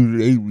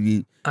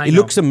 it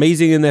looks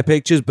amazing in their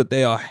pictures, but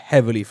they are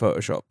heavily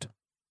photoshopped.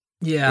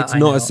 Yeah, it's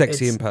not as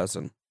sexy in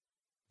person.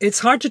 It's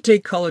hard to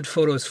take colored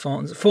photos,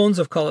 photos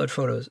of colored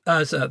photos.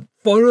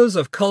 Photos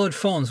of colored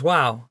phones.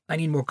 Wow, I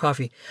need more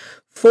coffee.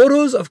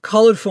 Photos of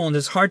colored phones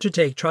is hard to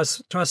take.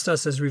 Trust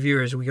us as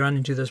reviewers. We run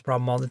into this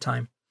problem all the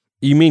time.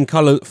 You mean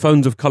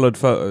phones of colored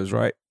photos,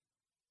 right?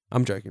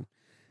 I'm joking.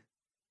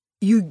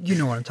 You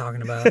know what I'm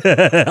talking about.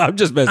 I'm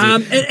just messing.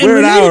 And We're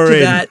an hour related to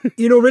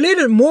in. that,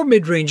 related more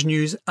mid-range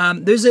news.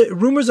 There's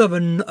rumors of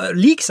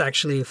leaks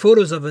actually,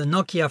 photos of a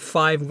Nokia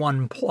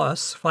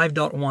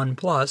 5.1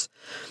 Plus,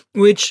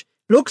 which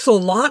looks a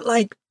lot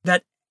like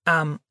that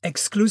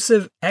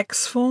exclusive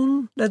X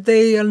phone that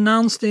they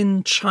announced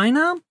in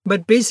China,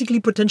 but basically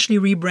potentially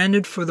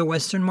rebranded for the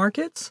Western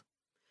markets.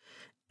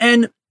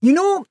 And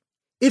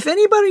if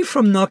anybody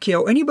from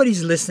Nokia or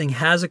anybody's listening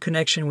has a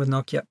connection with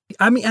Nokia,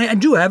 I mean, I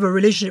do have a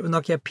relationship with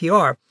Nokia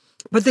PR,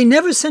 but they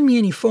never send me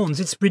any phones.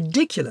 It's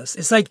ridiculous.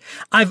 It's like,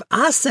 I've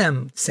asked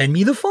them, send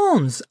me the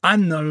phones.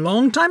 I'm a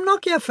long-time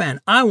Nokia fan.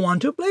 I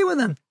want to play with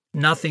them.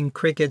 Nothing,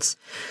 crickets.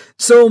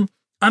 So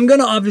I'm going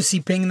to obviously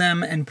ping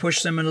them and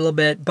push them a little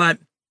bit, but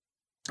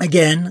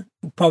again,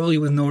 probably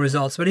with no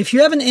results. But if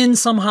you have an in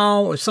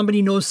somehow, or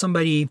somebody knows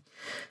somebody,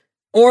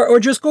 or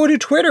just go to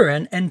Twitter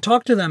and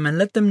talk to them and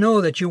let them know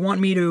that you want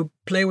me to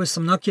play with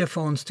some Nokia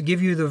phones to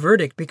give you the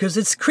verdict, because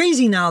it's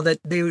crazy now that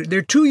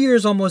they're 2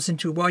 years almost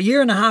into, a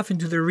year and a half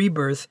into their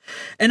rebirth.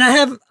 And I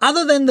have,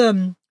 other than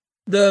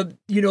the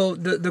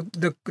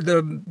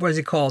what is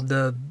it called?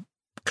 The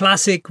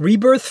classic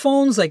rebirth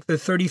phones like the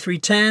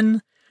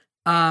 3310,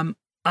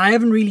 I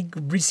haven't really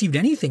received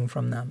anything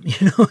from them.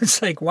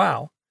 It's like,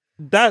 wow.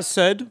 That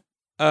said,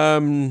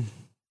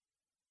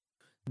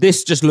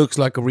 this just looks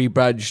like a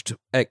rebadged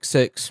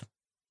X6.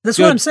 That's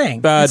Good, what I'm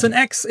saying. bad, It's an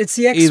X. It's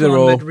the X either one,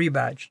 or. but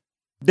rebadged.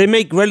 They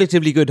make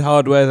relatively good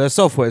hardware. Their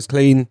software's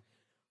clean.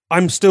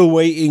 I'm still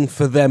waiting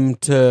for them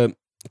to...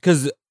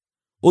 Because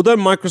although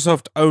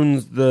Microsoft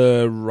owns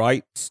the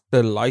rights,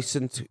 the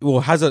license... Well,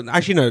 hasn't...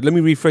 Actually, no. Let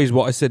me rephrase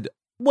what I said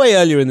way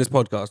earlier in this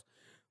podcast.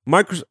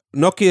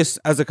 Nokia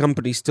as a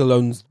company still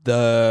owns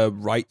the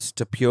rights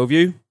to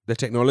PureView, the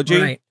technology.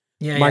 Right.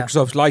 Yeah,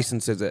 Microsoft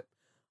licenses it.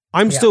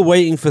 I'm still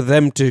waiting for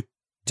them to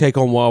take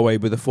on Huawei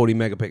with a 40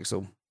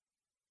 megapixel.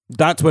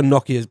 That's when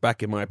Nokia's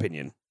back, in my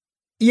opinion.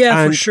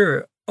 Yeah, for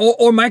sure.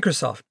 Or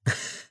Microsoft.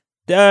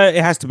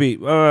 It has to be.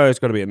 It's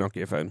got to be a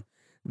Nokia phone.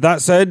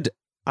 That said,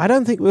 I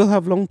don't think we'll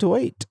have long to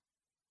wait.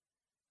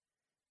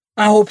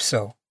 I hope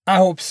so.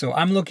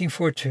 I'm looking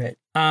forward to it.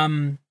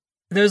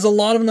 There's a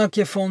lot of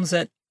Nokia phones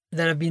that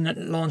have been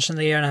launched in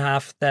the year and a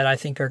half that I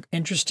think are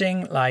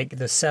interesting, like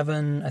the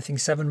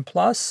 7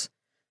 Plus,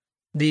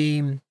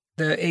 the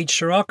H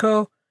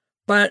Scirocco,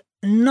 but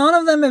none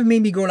of them have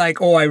made me go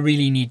like, oh, I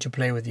really need to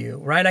play with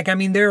you, right? Like, I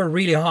mean, they're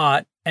really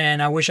hot,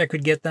 and I wish I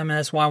could get them, and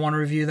that's why I want to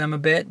review them a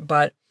bit,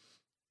 but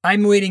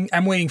I'm waiting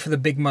for the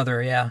big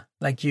mother, yeah,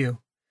 like you.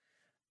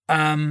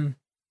 And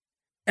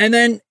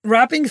then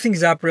wrapping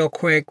things up real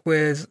quick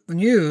with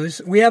news,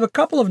 we have a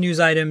couple of news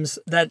items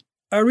that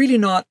are really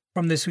not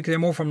from this week, they're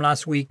more from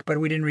last week,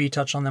 but we didn't really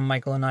touch on them,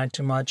 Michael and I,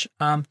 too much.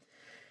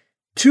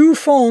 2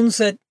 phones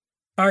that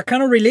are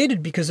kind of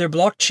related because they're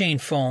blockchain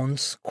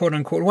phones, quote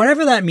unquote,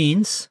 whatever that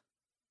means.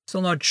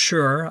 Still not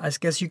sure. I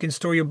guess you can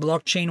store your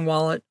blockchain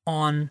wallet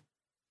on,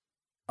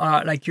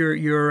 like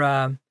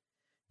your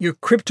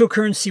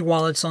cryptocurrency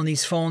wallets on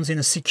these phones in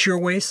a secure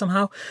way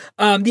somehow.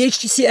 The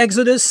HTC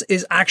Exodus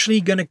is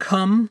actually going to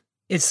come.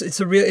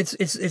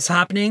 It's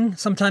happening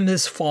sometime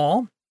this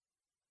fall.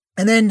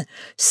 And then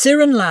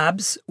Siren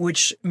Labs,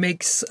 which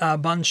makes a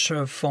bunch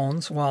of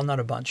phones. Well, not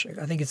a bunch.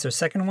 I think it's their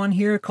second one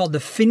here, called the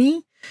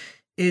Finny,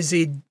 is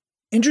a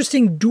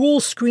interesting dual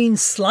screen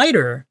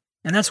slider.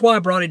 And that's why I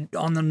brought it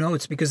on the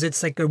notes, because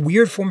it's like a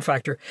weird form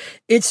factor.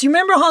 You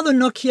remember how the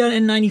Nokia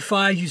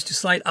N95 used to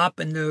slide up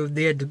and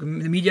they had the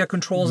media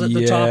controls at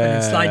the top and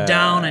then slide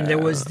down and there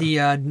was the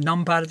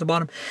numpad at the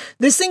bottom.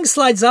 This thing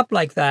slides up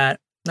like that,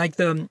 like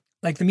the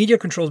media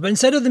controls. But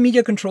instead of the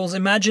media controls,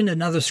 imagine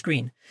another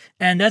screen.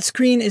 And that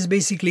screen is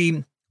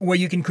basically where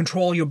you can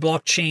control your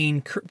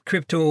blockchain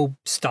crypto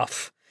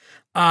stuff.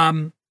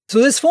 So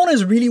this phone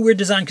is really weird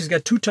design because it's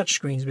got 2 touch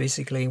screens,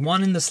 basically.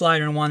 One in the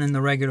slider and one in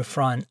the regular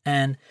front.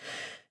 And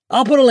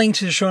I'll put a link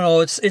to the show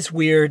notes. It's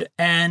weird.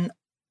 And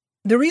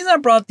the reason I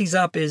brought these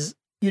up is,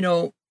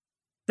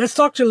 let's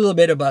talk to you a little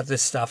bit about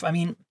this stuff. I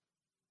mean,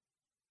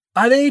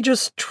 are they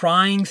just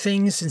trying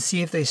things and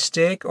see if they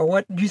stick? Or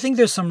what? Do you think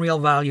there's some real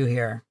value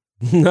here?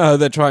 No,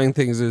 they're trying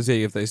things to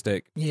see if they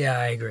stick. Yeah,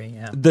 I agree.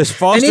 Yeah. The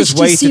fastest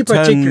way to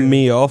turn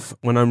me off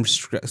when I'm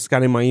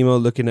scanning my email,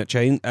 looking at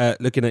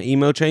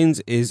email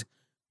chains, is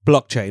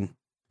blockchain.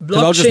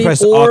 I'll just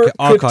press or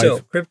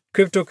archive.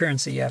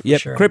 Cryptocurrency, yeah, for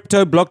sure.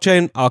 Crypto,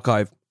 blockchain,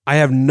 archive. I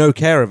have no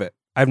care of it.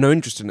 I have no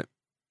interest in it.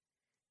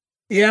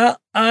 Yeah,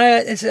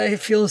 I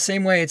feel the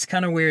same way. It's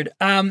kind of weird.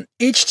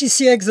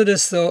 HTC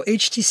Exodus, though,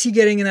 HTC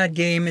getting in that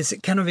game is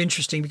kind of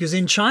interesting because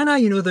in China,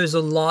 there's a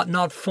lot,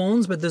 not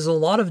phones, but there's a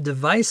lot of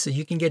devices.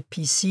 You can get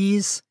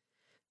PCs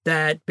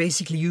that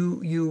basically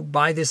you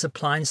buy this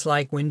appliance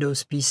like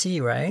Windows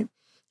PC, right?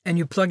 And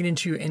you plug it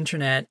into your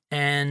internet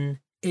and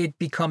it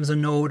becomes a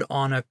node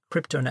on a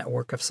crypto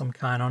network of some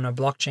kind, on a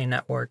blockchain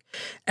network.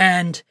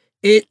 And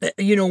it,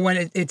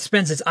 when it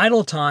spends its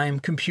idle time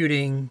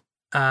computing,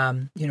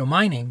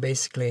 mining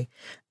basically.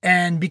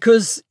 And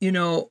because,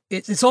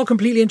 it's all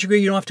completely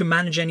integrated, you don't have to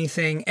manage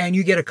anything and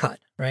you get a cut,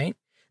 right?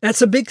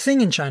 That's a big thing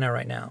in China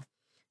right now.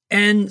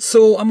 And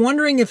so I'm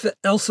wondering if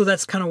also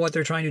that's kind of what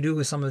they're trying to do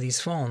with some of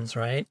these phones,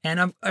 right? And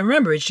I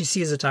remember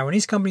HTC is a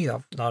Taiwanese company.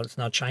 It's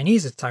not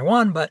Chinese, it's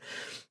Taiwan, but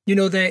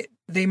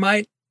they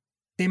might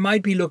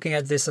be looking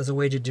at this as a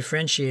way to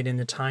differentiate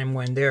in a time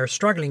when they're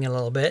struggling a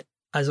little bit,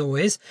 as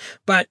always.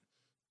 But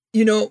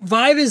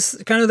Vive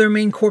is kind of their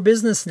main core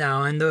business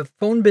now, and the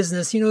phone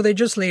business, they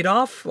just laid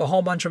off a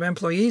whole bunch of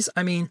employees.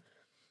 I mean,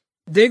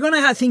 they're going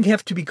to, I think,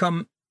 have to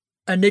become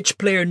a niche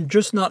player,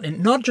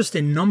 not just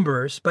in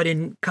numbers, but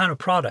in kind of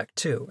product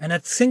too. And I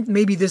think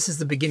maybe this is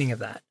the beginning of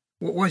that.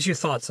 What's your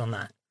thoughts on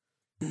that?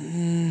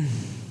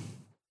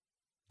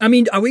 I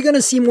mean, are we going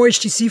to see more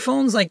HTC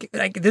phones? Like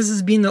this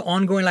has been the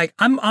ongoing. Like,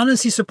 I'm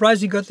honestly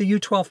surprised you got the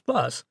U12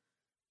 Plus.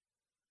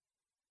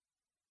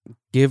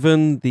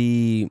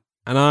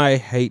 And I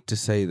hate to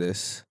say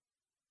this,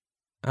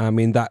 I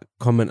mean, that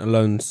comment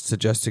alone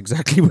suggests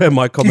exactly where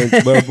my comment,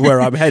 where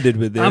I'm headed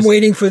with this. I'm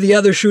waiting for the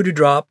other shoe to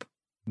drop.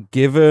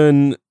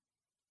 Given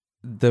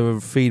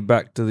the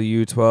feedback to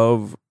the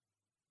U12,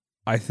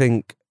 I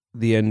think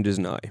the end is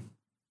nigh.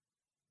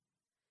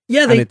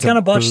 Yeah, they kind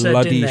of botched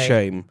that, didn't they? Bloody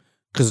shame.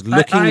 Because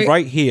looking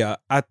right here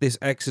at this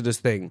Exodus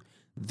thing,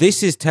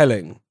 this is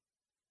telling.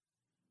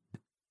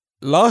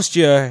 Last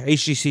year,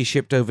 HTC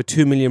shipped over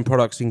 2 million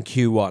products in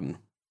Q1.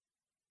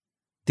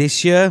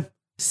 This year,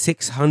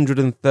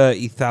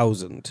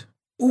 630,000.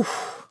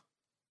 Oof.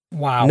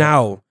 Wow.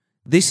 Now,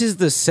 this is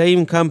the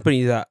same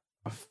company that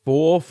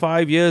 4 or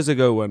 5 years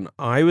ago when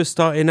I was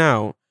starting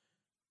out,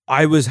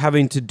 I was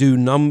having to do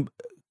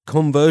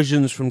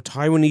conversions from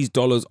Taiwanese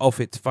dollars off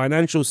its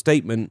financial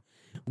statement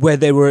where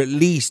there were at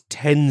least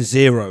 10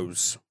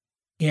 zeros.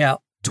 Yeah.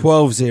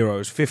 12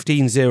 zeros,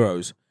 15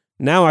 zeros.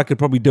 Now I could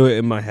probably do it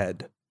in my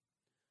head.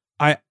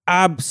 I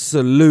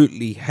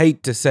absolutely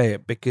hate to say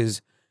it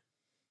because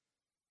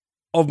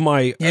of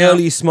my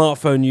early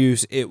smartphone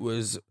use, it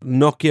was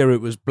Nokia,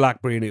 it was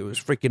BlackBerry, and it was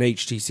freaking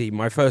HTC.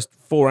 My first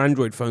 4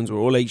 Android phones were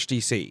all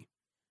HTC,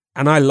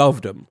 and I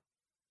loved them.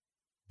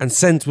 And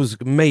Sense was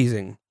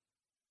amazing.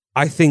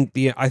 I think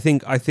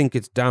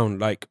it's down.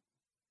 Like,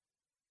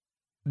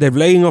 they're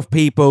laying off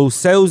people.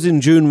 Sales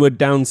in June were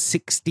down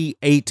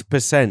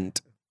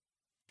 68%.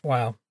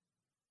 Wow.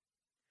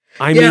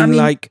 I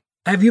mean,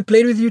 have you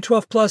played with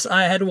U12 Plus?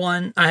 I have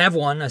one.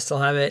 I still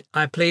have it.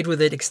 I played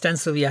with it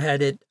extensively. I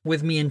had it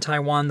with me in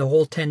Taiwan the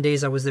whole 10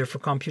 days I was there for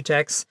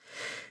Computex.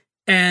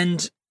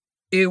 And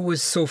it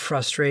was so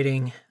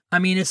frustrating. I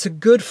mean, it's a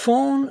good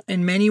phone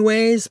in many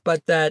ways,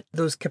 but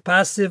those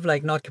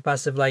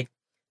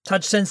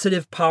touch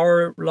sensitive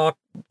power lock,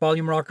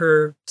 volume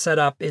rocker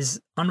setup is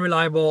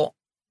unreliable,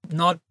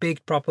 not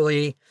baked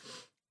properly.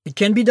 It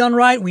can be done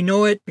right. We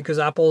know it because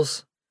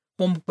Apple's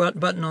home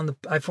button on the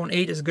iPhone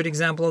 8 is a good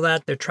example of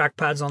that. Their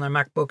trackpads on their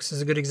MacBooks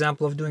is a good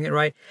example of doing it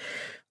right.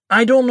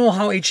 I don't know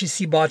how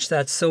HTC botched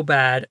that so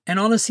bad. And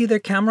honestly, their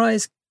camera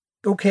is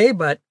okay,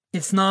 but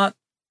it's not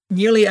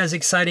nearly as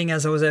exciting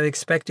as I was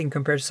expecting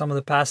compared to some of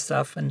the past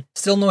stuff. And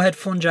still no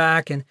headphone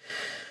jack. And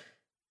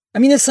I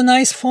mean, it's a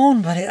nice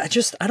phone, but I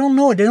don't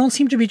know. They don't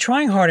seem to be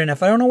trying hard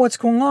enough. I don't know what's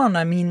going on.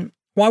 I mean,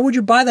 why would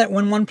you buy that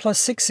when OnePlus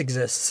 6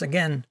 exists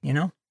again,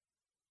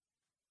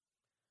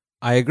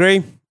 I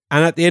agree.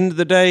 And at the end of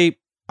the day,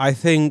 I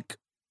think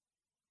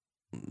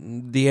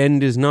the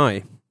end is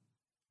nigh.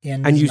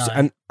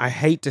 And I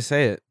hate to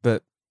say it,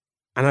 and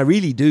I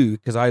really do,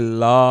 because I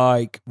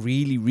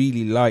really,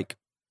 really like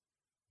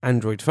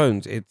Android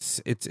phones.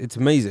 It's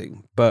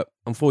amazing. But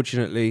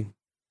unfortunately,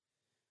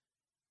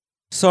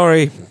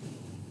 sorry,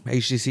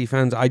 HTC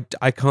fans,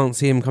 I can't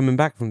see him coming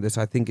back from this.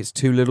 I think it's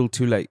too little,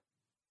 too late.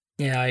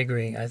 Yeah, I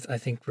agree. I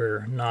think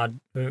we're not.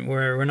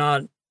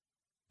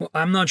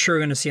 I'm not sure we're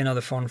going to see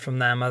another phone from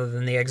them other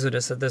than the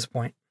Exodus at this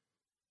point.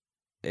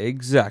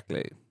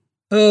 Exactly.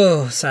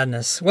 Oh,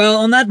 sadness. Well,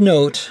 on that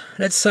note,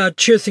 let's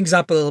cheer things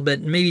up a little bit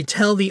and maybe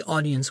tell the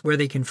audience where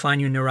they can find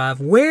you, Nirave.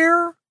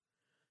 Where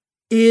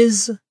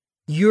is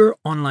your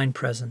online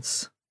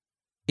presence?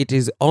 It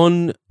is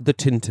on the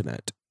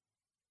Tinternet.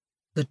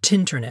 The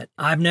Tinternet.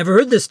 I've never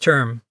heard this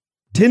term.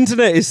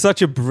 Tinternet is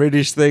such a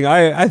British thing.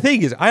 I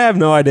think I have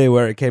no idea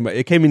where it came.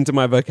 It came into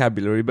my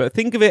vocabulary, but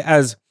think of it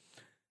as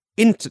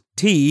T''internet.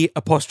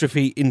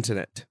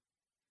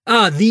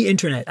 Ah, the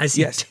internet. I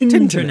see. Yes,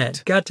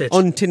 Tinternet. Got it.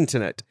 On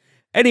Tinternet.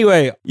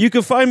 Anyway, you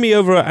can find me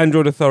over at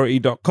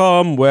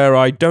androidauthority.com, where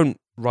I don't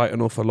write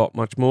an awful lot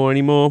much more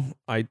anymore.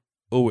 I'm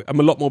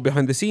a lot more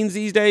behind the scenes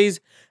these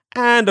days.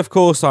 And of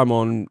course, I'm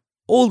on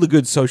all the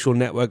good social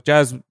network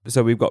jazz.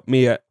 So we've got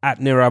me at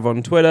Nirave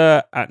on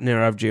Twitter, at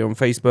NiravG on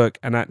Facebook,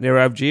 and at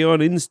NiravG on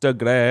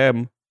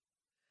Instagram.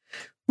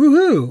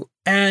 Woohoo!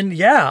 And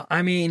yeah,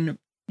 I mean,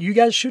 you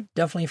guys should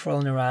definitely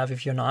follow Nirave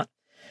if you're not.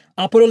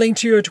 I'll put a link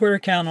to your Twitter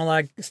account and all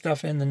that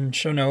stuff in the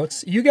show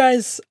notes. You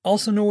guys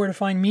also know where to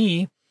find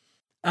me.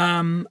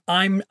 I'm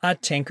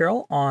at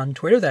Tankgirl on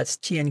Twitter. That's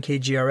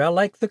TNKGRL,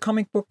 like the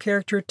comic book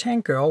character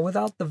Tankgirl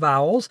without the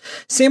vowels.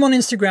 Same on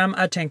Instagram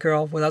at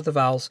Tankgirl without the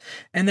vowels.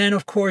 And then,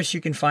 of course,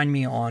 you can find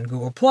me on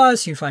Google+. You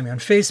can find me on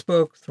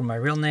Facebook through my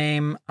real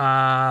name,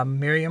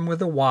 Miriam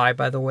with a Y,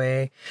 by the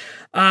way.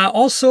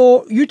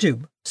 Also,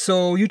 YouTube.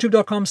 So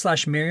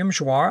youtube.com/Miriam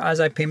Jouar, as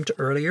I pimped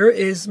earlier,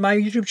 is my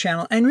YouTube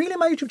channel. And really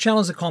my YouTube channel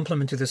is a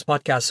complement to this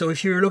podcast. So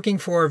if you're looking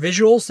for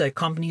visuals that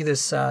accompany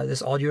this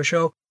audio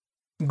show,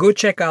 go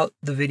check out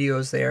the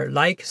videos there.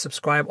 Like,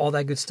 subscribe, all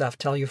that good stuff.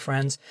 Tell your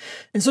friends.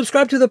 And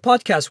subscribe to the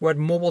podcast. We're at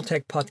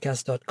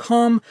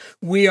mobiletechpodcast.com.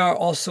 We are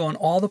also on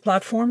all the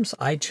platforms,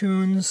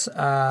 iTunes,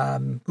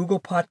 Google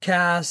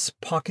Podcasts,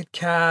 Pocket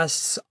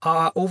Casts,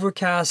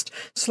 Overcast,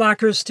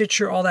 Slacker,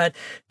 Stitcher, all that.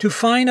 To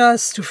find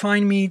us, to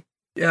find me,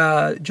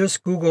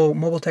 just Google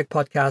Mobile Tech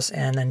Podcast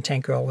and then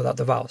Tankgirl without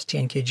the vowels,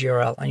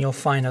 TNKGRL, and you'll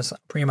find us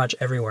pretty much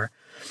everywhere.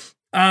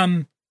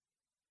 I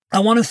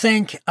want to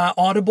thank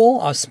Audible,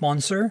 our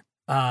sponsor.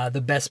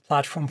 The best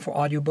platform for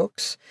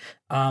audiobooks.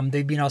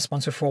 They've been our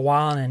sponsor for a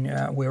while,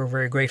 and we're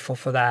very grateful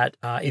for that.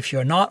 If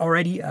you're not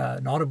already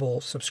an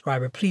Audible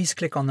subscriber, please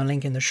click on the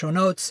link in the show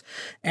notes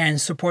and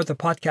support the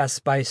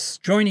podcast. By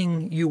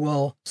joining, you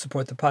will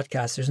support the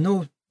podcast. There's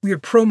no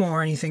weird promo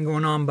or anything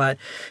going on, but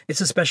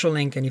it's a special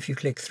link, and if you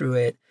click through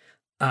it,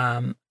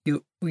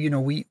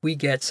 we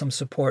get some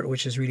support,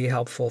 which is really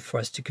helpful for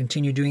us to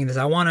continue doing this.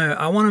 I want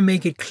to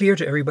make it clear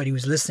to everybody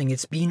who's listening.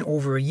 It's been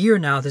over a year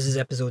now. This is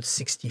episode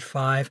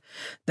 65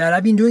 that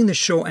I've been doing the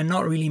show and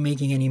not really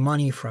making any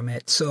money from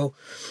it. So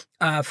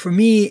for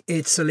me,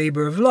 it's a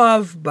labor of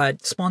love,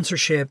 but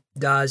sponsorship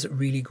does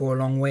really go a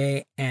long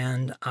way,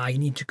 and I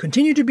need to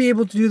continue to be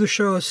able to do the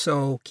show.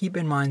 So keep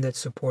in mind that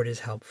support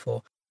is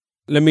helpful.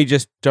 Let me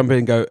just jump in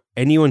and go,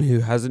 anyone who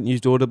hasn't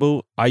used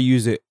Audible, I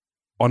use it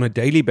on a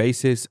daily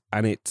basis,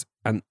 and it's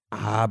an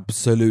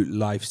absolute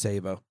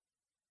lifesaver.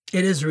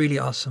 It is really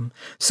awesome.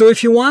 So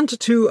if you want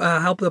to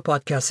help the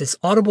podcast, it's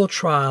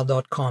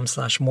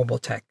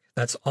audibletrial.com/mobiletech.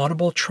 That's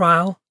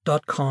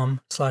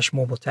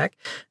audibletrial.com/mobiletech.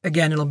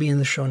 Again, it'll be in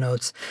the show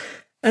notes.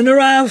 And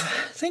Nirave,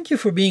 thank you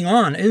for being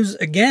on. It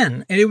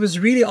was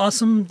really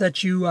awesome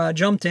that you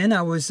jumped in.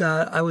 I was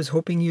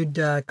hoping you'd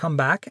come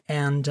back,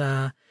 and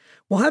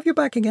we'll have you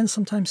back again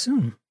sometime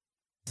soon.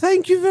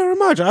 Thank you very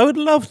much. I would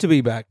love to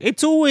be back.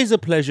 It's always a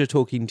pleasure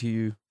talking to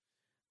you.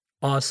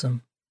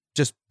 Awesome.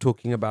 Just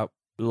talking about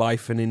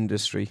life and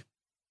industry.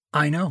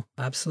 I know,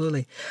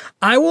 absolutely.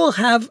 I will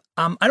have,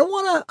 I don't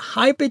want to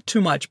hype it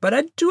too much, but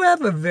I do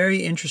have a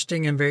very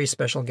interesting and very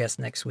special guest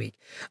next week.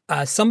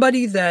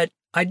 Somebody that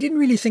I didn't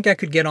really think I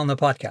could get on the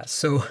podcast.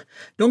 So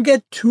don't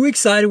get too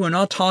excited. We're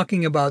not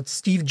talking about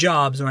Steve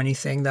Jobs or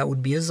anything. That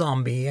would be a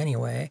zombie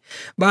anyway.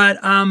 But,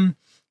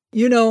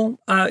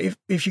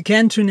 if you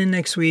can tune in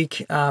next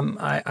week,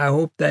 I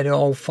hope that it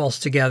all falls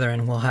together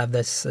and we'll have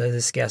this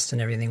guest and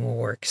everything will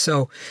work.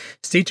 So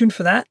stay tuned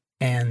for that,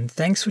 and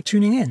thanks for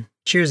tuning in.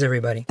 Cheers,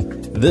 everybody.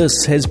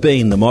 This has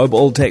been the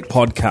Mobile Tech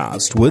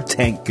Podcast with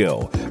Tank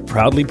Girl,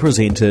 proudly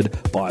presented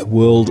by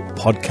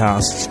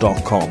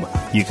worldpodcasts.com.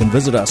 You can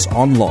visit us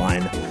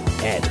online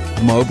at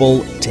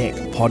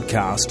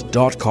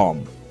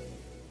mobiletechpodcast.com.